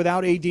championship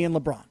without AD and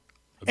LeBron.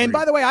 Agreed. And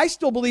by the way, I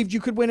still believed you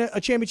could win a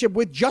championship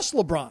with just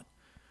LeBron,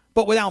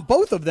 but without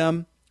both of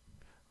them.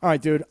 All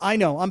right, dude. I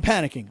know. I'm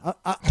panicking.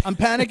 I'm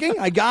panicking.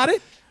 I got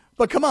it.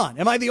 But come on.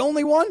 Am I the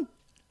only one?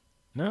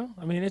 No.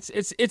 I mean, it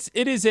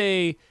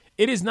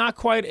is not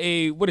quite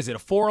a, what is it? A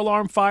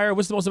 4-alarm fire?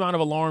 What's the most amount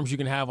of alarms you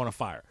can have on a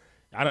fire?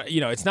 I don't.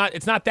 It's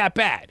not that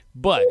bad,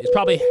 but it's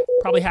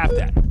probably half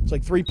that. It's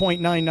like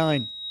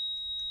 3.99.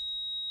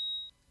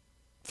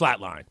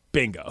 Flatline,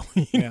 bingo.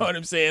 You know what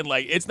I'm saying?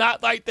 Like, it's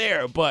not like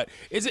there, but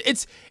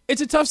it's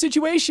a tough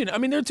situation. I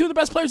mean, they're 2 of the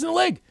best players in the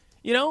league,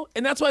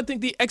 and that's why I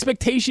think the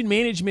expectation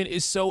management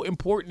is so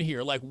important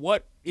here. Like,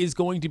 what is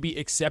going to be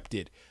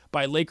accepted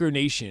by Laker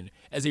Nation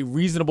as a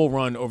reasonable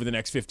run over the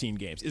next 15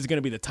 games? Is it going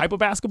to be the type of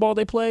basketball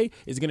they play?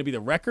 Is it going to be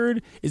the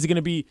record? Is it going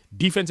to be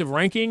defensive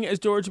ranking, as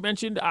George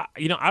mentioned? I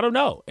don't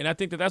know. And I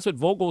think that's what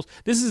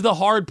this is the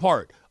hard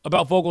part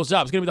about Vogel's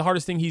job. It's going to be the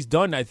hardest thing he's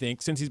done, I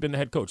think, since he's been the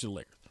head coach of the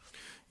Lakers.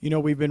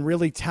 We've been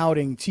really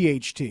touting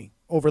THT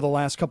over the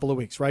last couple of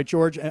weeks, right,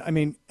 George? I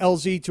mean,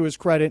 LZ, to his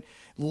credit,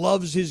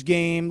 loves his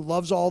game,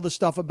 loves all the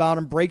stuff about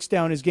him, breaks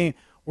down his game.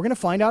 we're going to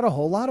find out a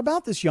whole lot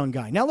about this young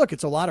guy. Now, look,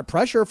 it's a lot of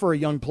pressure for a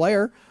young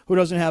player who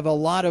doesn't have a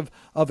lot of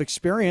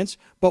experience,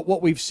 but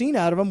what we've seen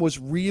out of him was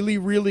really,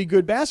 really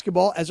good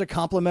basketball as a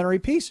complementary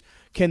piece.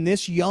 Can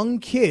this young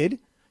kid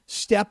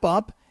step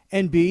up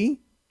and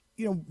be,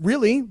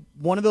 really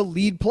one of the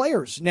lead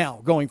players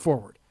now going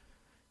forward?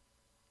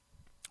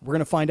 We're going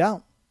to find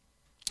out.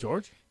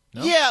 George?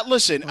 No? Yeah,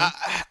 listen,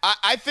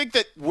 I think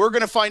that we're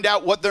going to find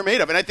out what they're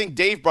made of. And I think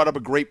Dave brought up a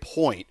great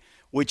point,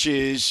 which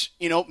is,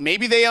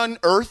 maybe they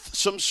unearth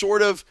some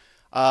sort of,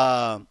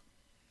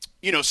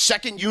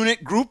 second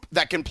unit group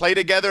that can play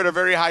together at a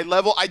very high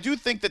level. I do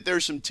think that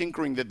there's some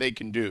tinkering that they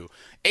can do.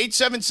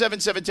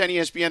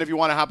 877-710-ESPN if you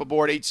want to hop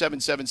aboard,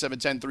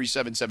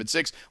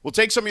 877-710-3776. We'll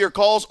take some of your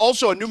calls.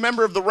 Also, a new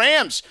member of the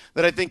Rams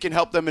that I think can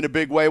help them in a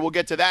big way. We'll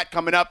get to that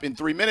coming up in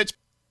 3 minutes.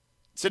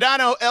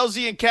 Sedano,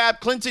 LZ, and Cap,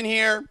 Clinton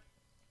here.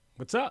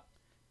 What's up?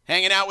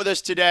 Hanging out with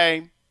us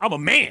today. I'm a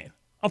man.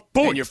 I'm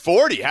 40. And you're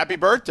 40. Happy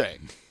birthday.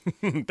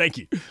 Thank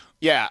you.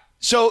 Yeah.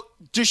 So,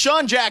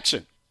 Deshaun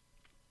Jackson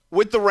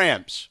with the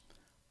Rams.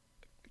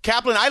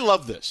 Kaplan, I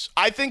love this.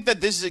 I think that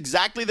this is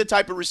exactly the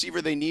type of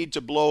receiver they need to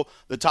blow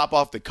the top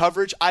off the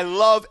coverage. I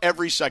love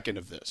every second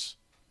of this.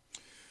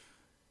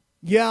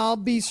 Yeah, I'll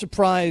be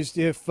surprised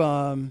if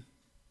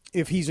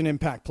he's an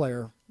impact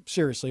player.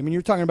 Seriously. I mean,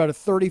 you're talking about a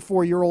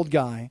 34-year-old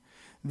guy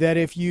that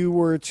if you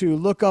were to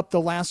look up the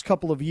last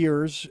couple of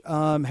years,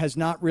 has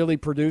not really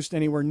produced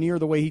anywhere near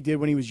the way he did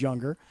when he was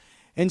younger.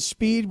 And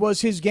speed was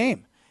his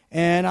game.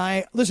 And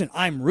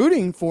I'm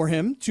rooting for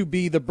him to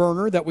be the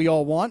burner that we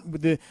all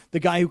want, the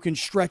guy who can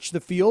stretch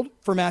the field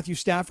for Matthew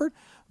Stafford.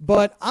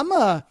 But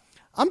I'm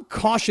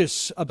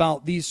cautious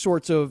about these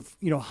sorts of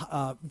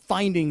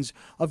findings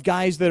of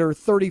guys that are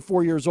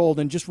 34 years old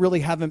and just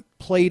really haven't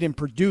played and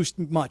produced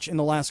much in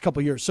the last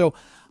couple of years. So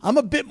I'm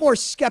a bit more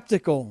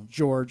skeptical,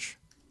 George.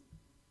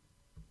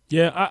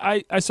 Yeah,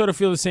 I sort of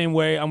feel the same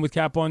way. I'm with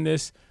Cap on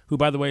this, who,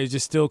 by the way, is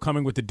just still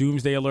coming with the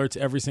doomsday alerts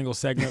every single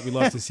segment. We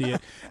love to see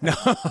it. No,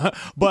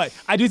 but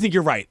I do think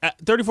you're right. At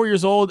 34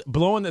 years old,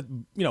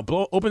 opening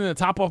the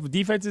top off of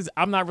defenses,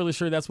 I'm not really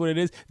sure that's what it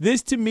is.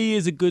 This, to me,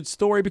 is a good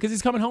story because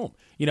he's coming home,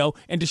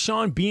 and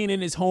Deshaun being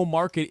in his home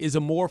market is a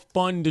more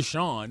fun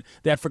Deshaun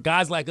that for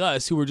guys like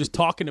us who are just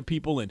talking to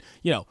people and,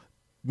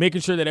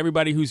 making sure that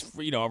everybody who's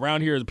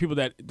around here, the people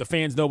that the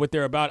fans know what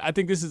they're about. I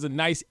think this is a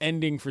nice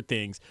ending for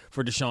things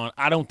for Deshaun.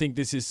 I don't think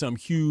this is some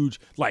huge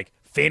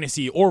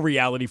fantasy or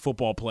reality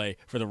football play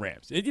for the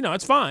Rams.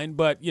 It's fine,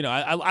 but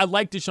I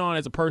like Deshaun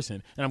as a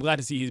person, and I'm glad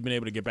to see he's been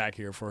able to get back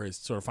here for his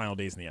sort of final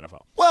days in the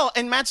NFL. Well,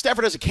 and Matt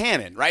Stafford has a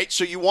cannon, right?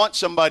 So you want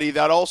somebody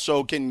that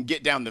also can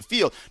get down the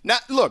field. Now,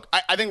 look,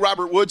 I think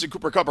Robert Woods and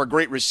Cooper Kupp are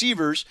great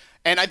receivers,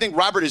 and I think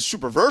Robert is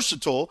super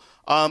versatile,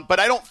 but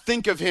I don't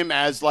think of him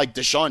as like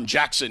Deshaun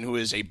Jackson, who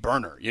is a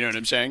burner. You know what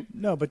I'm saying?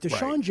 No, but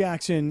Deshaun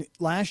Jackson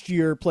last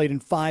year played in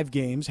 5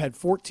 games, had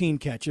 14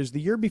 catches. The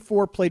year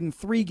before played in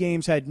 3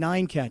 games, had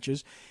 9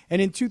 catches.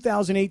 And in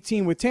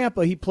 2018 with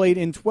Tampa, he played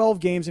in 12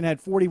 games and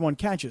had 41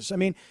 catches. I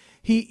mean,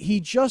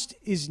 he just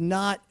is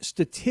not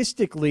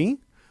statistically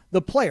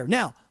the player.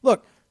 Now,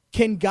 look,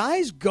 can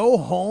guys go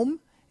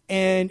home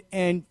and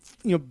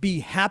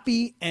be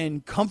happy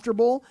and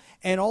comfortable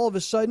and all of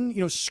a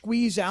sudden,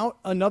 squeeze out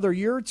another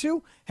year or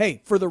two?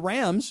 Hey, for the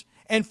Rams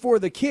and for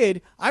the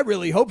kid, I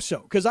really hope so,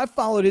 because I've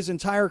followed his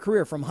entire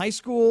career from high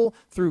school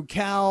through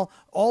Cal,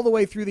 all the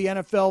way through the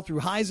NFL, through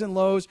highs and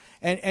lows,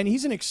 and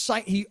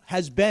he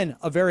has been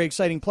a very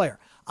exciting player.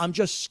 I'm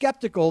just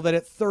skeptical that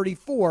at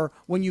 34,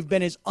 when you've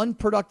been as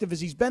unproductive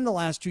as he's been the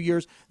last 2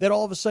 years, that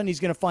all of a sudden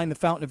he's going to find the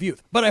fountain of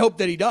youth. But I hope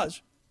that he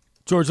does.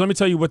 George, let me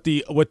tell you what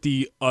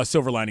the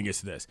silver lining is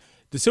to this.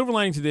 The silver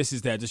lining to this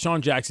is that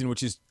Deshaun Jackson,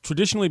 which has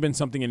traditionally been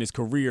something in his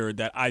career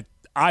that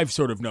I've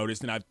sort of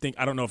noticed, and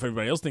I don't know if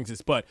everybody else thinks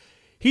this, but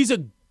he's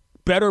a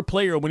better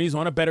player when he's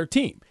on a better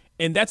team.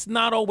 And that's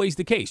not always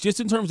the case.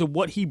 Just in terms of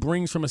what he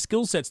brings from a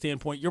skill set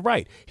standpoint, you're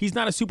right. He's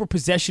not a super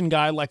possession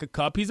guy like a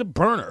Kupp. He's a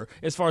burner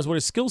as far as what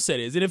his skill set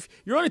is. And if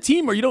you're on a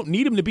team where you don't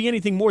need him to be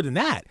anything more than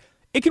that,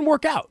 it can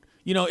work out.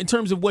 In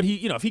terms of what he,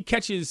 if he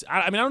catches,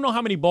 I don't know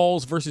how many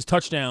balls versus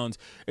touchdowns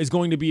is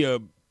going to be a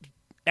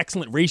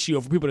excellent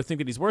ratio for people to think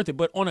that he's worth it.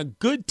 But on a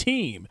good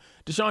team,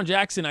 Deshaun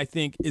Jackson, I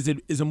think,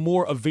 is a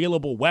more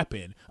available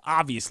weapon.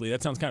 Obviously,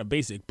 that sounds kind of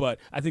basic, but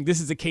I think this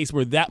is a case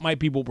where that might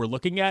be what we're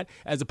looking at,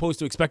 as opposed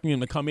to expecting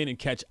him to come in and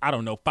catch,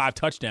 5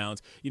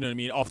 touchdowns,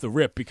 off the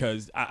rip,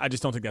 because I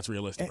just don't think that's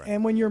realistic. Right?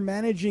 And when you're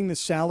managing the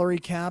salary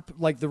cap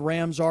like the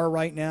Rams are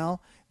right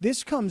now,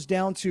 this comes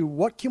down to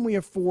what can we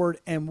afford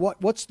and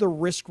what's the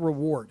risk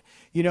reward.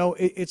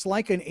 It's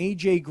like an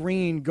A.J.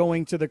 Green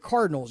going to the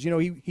Cardinals.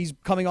 He's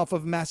coming off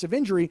of a massive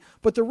injury,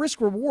 but the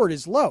risk reward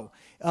is low.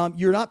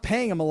 You're not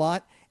paying him a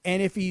lot,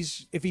 and if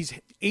he's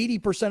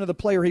 80% of the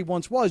player he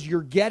once was,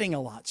 you're getting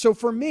a lot. So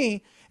for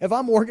me, if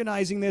I'm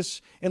organizing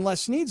this in Les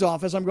Snead's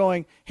office, I'm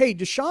going, hey,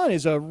 Deshaun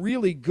is a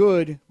really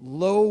good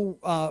low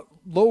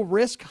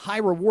risk, high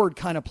reward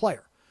kind of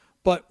player,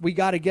 but we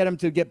got to get him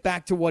to get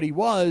back to what he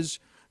was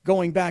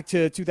going back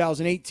to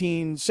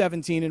 2018,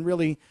 17, and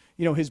really,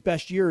 his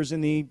best years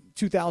in the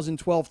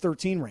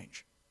 2012-13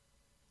 range.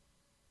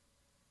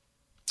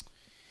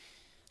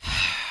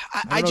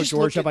 I don't know,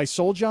 George, have I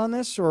sold you on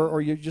this,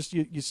 or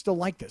you still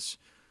like this?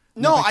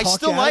 No, I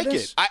still like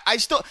it.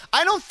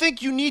 I don't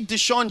think you need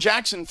Deshaun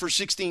Jackson for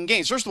 16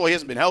 games. First of all, he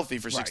hasn't been healthy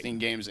for 16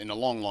 games in a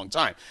long, long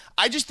time.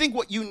 I just think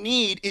what you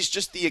need is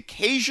just the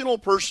occasional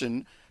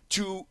person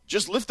to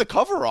just lift the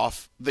cover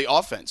off the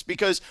offense.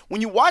 Because when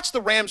you watch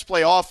the Rams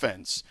play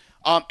offense,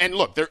 and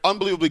look, they're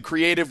unbelievably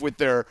creative with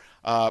their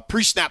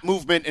pre-snap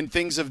movement and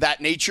things of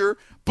that nature,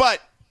 but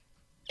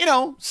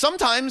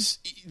sometimes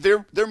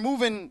they're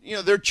moving,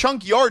 their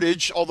chunk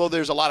yardage, although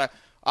there's a lot of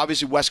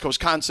obviously West Coast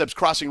concepts,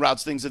 crossing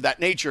routes, things of that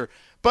nature.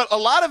 But a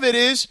lot of it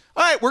is,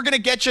 all right, we're going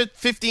to get you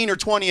 15 or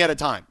 20 at a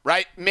time,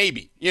 right?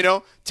 Maybe,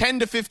 10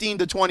 to 15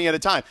 to 20 at a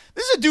time.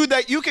 This is a dude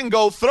that you can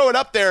go throw it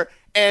up there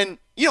and,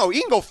 he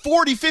can go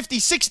 40, 50,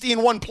 60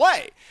 in one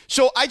play.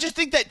 So I just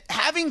think that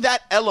having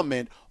that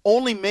element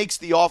only makes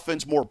the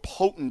offense more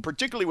potent,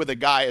 particularly with a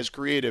guy as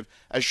creative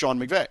as Sean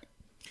McVay.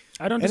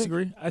 I don't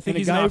disagree. I think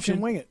he's a guy an who option.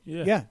 can wing it.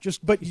 Yeah.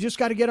 But you just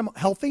got to get him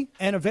healthy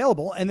and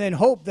available, and then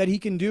hope that he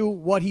can do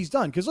what he's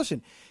done. Because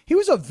listen, he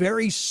was a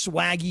very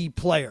swaggy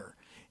player.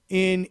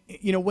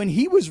 When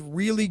he was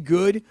really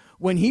good,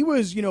 when he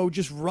was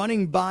just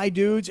running by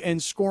dudes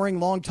and scoring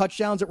long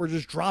touchdowns that were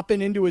just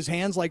dropping into his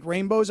hands like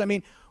rainbows. I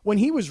mean, when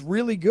he was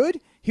really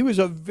good, he was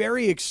a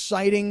very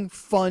exciting,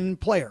 fun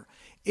player.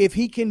 If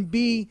he can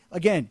be,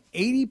 again,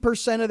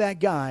 80% of that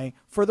guy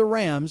for the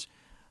Rams,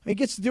 he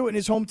gets to do it in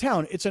his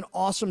hometown. It's an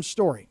awesome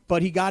story,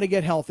 but he got to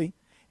get healthy.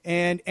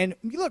 And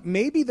look,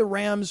 maybe the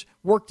Rams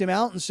worked him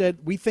out and said,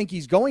 we think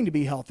he's going to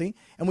be healthy,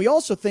 and we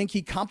also think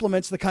he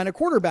complements the kind of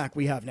quarterback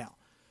we have now.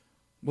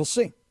 We'll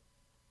see.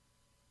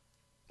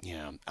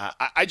 Yeah,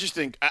 I just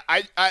think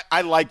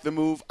I like the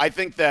move. I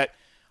think that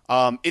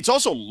it's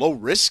also low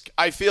risk.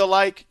 I feel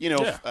like I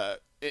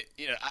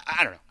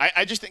don't know.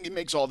 I just think it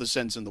makes all the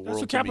sense in the world.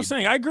 That's what Cap was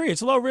saying. I agree. It's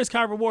a low risk,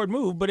 high reward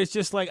move, but it's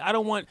just like I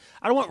don't want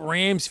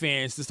Rams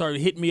fans to start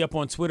hitting me up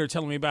on Twitter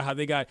telling me about how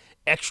they got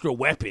extra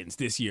weapons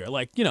this year.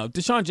 Like,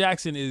 Deshaun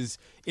Jackson is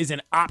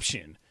an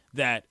option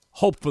that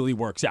hopefully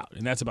works out,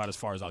 and that's about as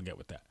far as I'll get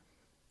with that.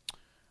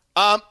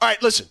 All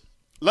right, listen.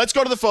 Let's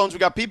go to the phones. We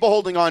got people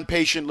holding on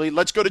patiently.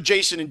 Let's go to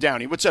Jason in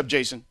Downey. What's up,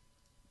 Jason?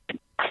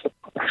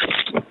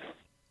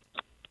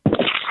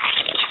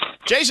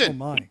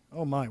 Jason.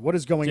 Oh my. What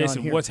is going on here?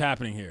 Jason, what's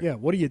happening here? Yeah,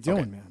 what are you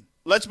doing, man?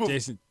 Let's move.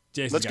 Jason,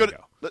 let's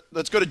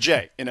go to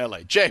Jay in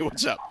LA. Jay,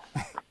 what's up?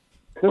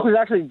 This is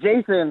actually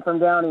Jason from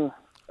Downey.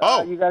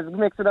 You guys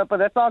mix it up, but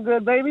that's all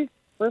good, baby.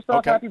 First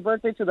off, happy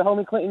birthday to the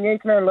homie Clinton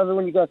Yates, man. Love it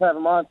when you guys have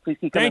him on. Please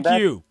keep coming back.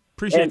 Thank you.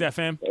 Appreciate that,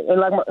 fam. And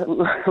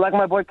like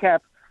my boy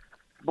Cap,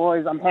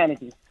 boys, I'm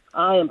panicky.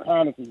 I am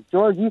panicky.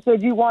 George, you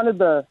said you wanted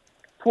the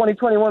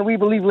 2021 We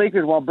Believe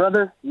Lakers. Well,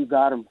 brother, you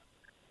got them.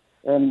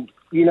 And,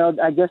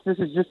 I guess this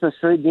is just a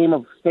straight game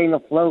of staying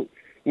afloat.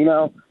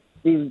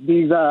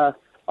 These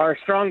our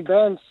strong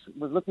bench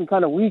was looking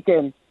kind of weak,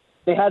 and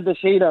they had the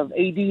shade of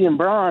AD and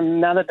Braun.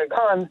 Now that they're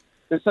gone,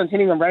 the sun's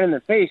hitting them right in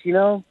their face,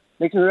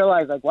 Makes me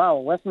realize, like, wow,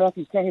 Wes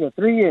Matthews can't hit a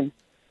three, and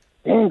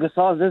dang,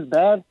 Gasol's this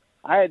bad.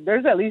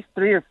 There's at least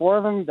 3 or 4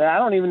 of them that I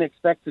don't even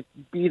expect to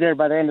be there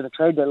by the end of the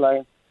trade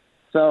deadline.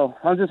 So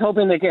I'm just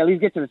hoping they can at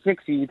least get to the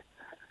 6th seed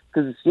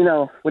because,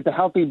 with the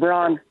healthy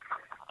Braun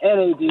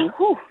and AD,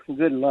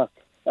 good luck.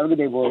 Have a good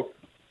day, boys.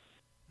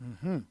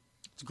 Mm-hmm.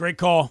 It's a great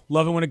call.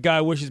 Love it when a guy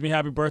wishes me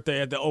happy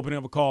birthday at the opening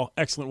of a call.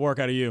 Excellent work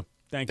out of you.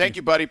 Thank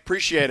you, buddy.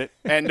 Appreciate it.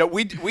 And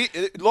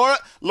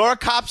Laura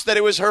cops that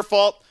it was her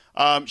fault.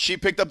 She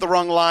picked up the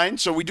wrong line.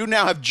 So we do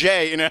now have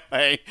Jay in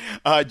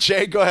LA.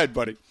 Jay, go ahead,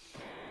 buddy.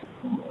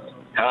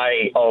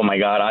 Hi. Oh, my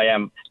God. I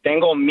am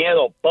tengo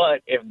miedo.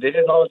 But if this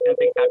is all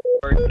something, happy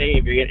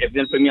birthday. If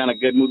this put me on a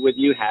good mood with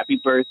you,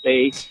 happy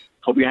birthday.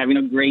 Hope you're having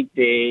a great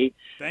day.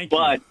 Thank you.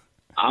 But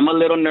I'm a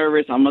little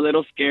nervous. I'm a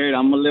little scared.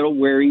 I'm a little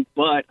worried.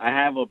 But I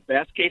have a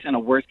best case and a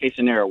worst case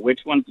scenario.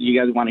 Which one do you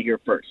guys want to hear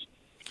first?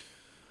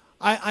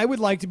 I would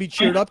like to be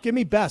cheered up. Give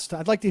me best.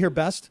 I'd like to hear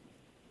best.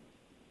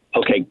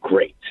 Okay,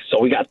 great. So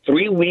we got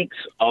 3 weeks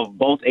of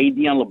both AD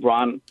and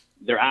LeBron.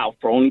 They're out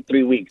for only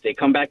 3 weeks. They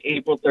come back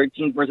April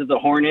 13th versus the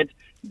Hornets.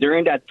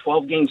 During that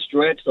 12-game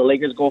stretch, the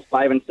Lakers go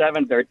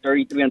 5-7. They're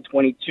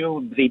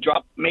 33-22. They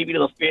drop maybe to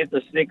the 5th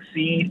or 6th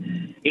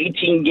seed.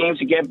 18 games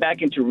to get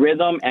back into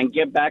rhythm and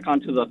get back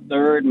onto the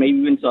 3rd, maybe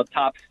even to the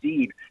top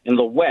seed in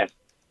the West.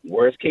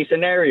 Worst case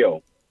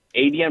scenario,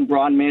 AD and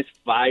Braun miss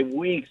 5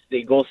 weeks.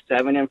 They go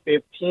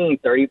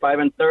 7-15,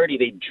 35-30.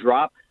 They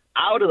drop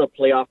out of the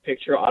playoff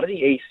picture, out of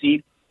the 8th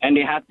seed, and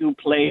they have to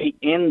play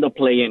in the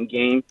play-in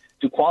game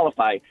to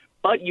qualify.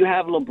 But you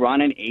have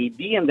LeBron and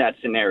AD in that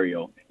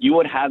scenario. You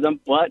would have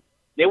them, but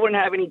they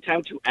wouldn't have any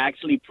time to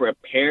actually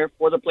prepare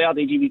for the playoff.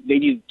 They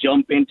just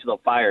jump into the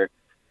fire.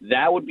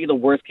 That would be the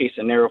worst-case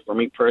scenario for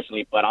me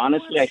personally. But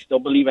honestly, I still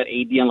believe that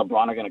AD and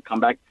LeBron are going to come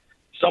back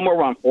somewhere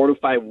around 4 to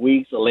 5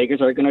 weeks. The Lakers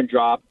are going to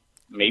drop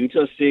maybe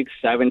to a 6th,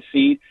 7th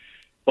seed,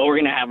 but we're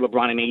going to have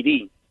LeBron and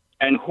AD.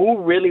 And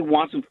who really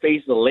wants to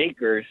face the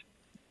Lakers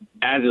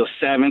as a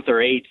 7th or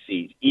 8th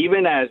seed?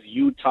 Even as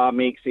Utah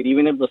makes it,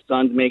 even if the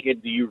Suns make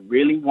it, do you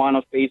really want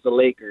to face the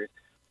Lakers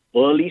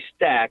fully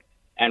stacked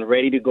and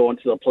ready to go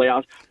into the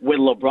playoffs with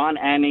LeBron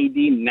and AD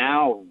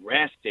now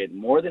rested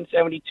more than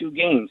 72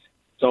 games.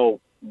 So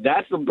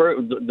that's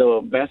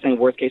the best and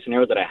worst case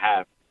scenario that I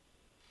have.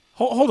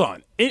 Hold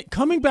on.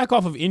 Coming back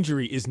off of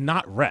injury is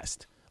not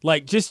rest.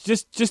 Like, just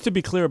to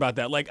be clear about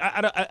that. Like,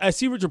 I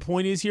see what your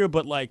point is here,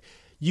 but like,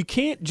 you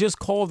can't just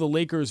call the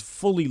Lakers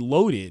fully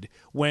loaded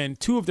when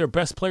two of their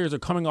best players are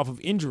coming off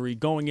of injury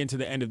going into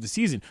the end of the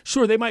season.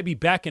 Sure, they might be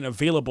back and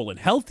available and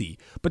healthy,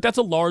 but that's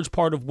a large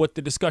part of what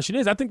the discussion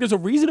is. I think there's a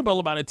reasonable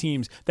amount of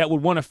teams that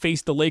would want to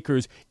face the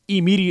Lakers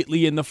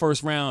immediately in the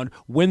first round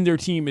when their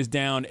team is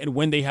down and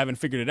when they haven't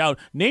figured it out,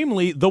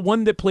 namely the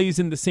one that plays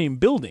in the same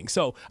building.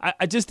 So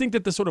I just think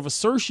that the sort of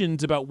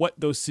assertions about what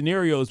those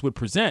scenarios would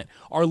present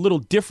are a little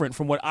different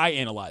from what I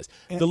analyze.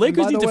 The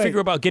Lakers need to figure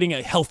about getting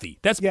it healthy.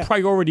 That's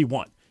priority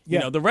one. You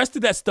know, the rest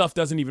of that stuff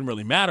doesn't even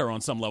really matter on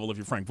some level if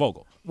you're Frank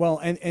Vogel. Well,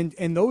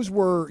 and those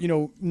were,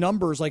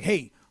 numbers like,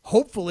 hey,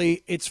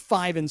 hopefully it's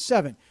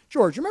 5-7.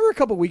 George, remember a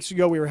couple weeks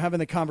ago we were having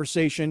the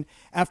conversation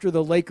after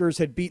the Lakers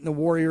had beaten the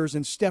Warriors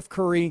and Steph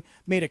Curry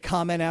made a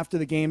comment after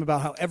the game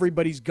about how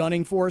everybody's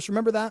gunning for us.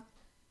 Remember that?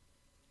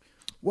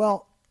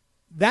 Well,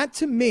 that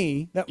to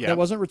me, that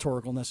wasn't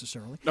rhetorical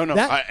necessarily. No,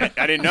 I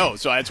didn't know,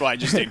 so that's why I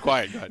just stayed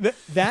quiet.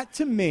 That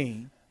to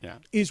me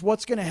is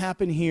what's going to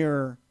happen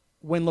here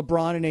when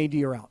LeBron and AD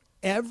are out.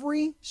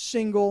 Every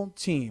single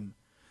team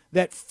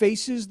that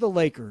faces the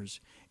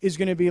Lakers is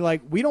going to be like,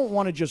 we don't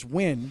want to just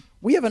win.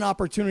 We have an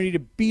opportunity to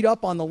beat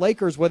up on the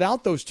Lakers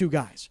without those two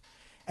guys.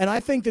 And I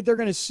think that they're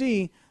going to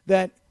see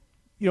that,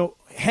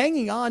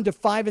 hanging on to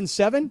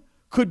 5-7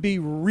 could be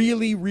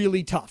really,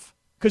 really tough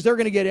because they're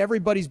going to get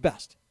everybody's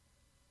best.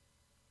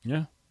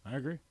 Yeah, I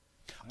agree.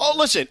 Oh,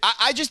 listen,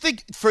 I just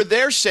think for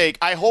their sake,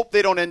 I hope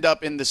they don't end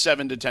up in the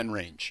 7 to 10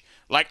 range.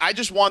 Like, I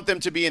just want them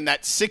to be in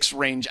that 6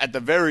 range at the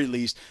very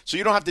least so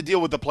you don't have to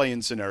deal with the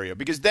play-in scenario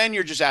because then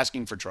you're just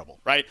asking for trouble,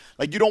 right?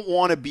 Like, you don't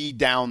want to be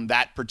down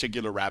that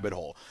particular rabbit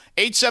hole.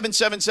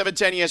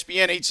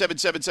 877-710-ESPN,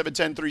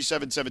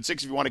 877-710-3776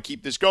 if you want to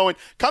keep this going.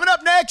 Coming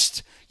up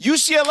next,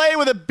 UCLA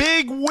with a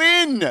big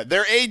win.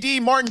 Their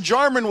AD, Martin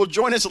Jarman, will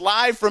join us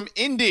live from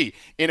Indy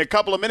in a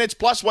couple of minutes,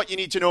 plus what you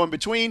need to know in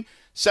between.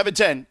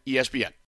 710 ESPN.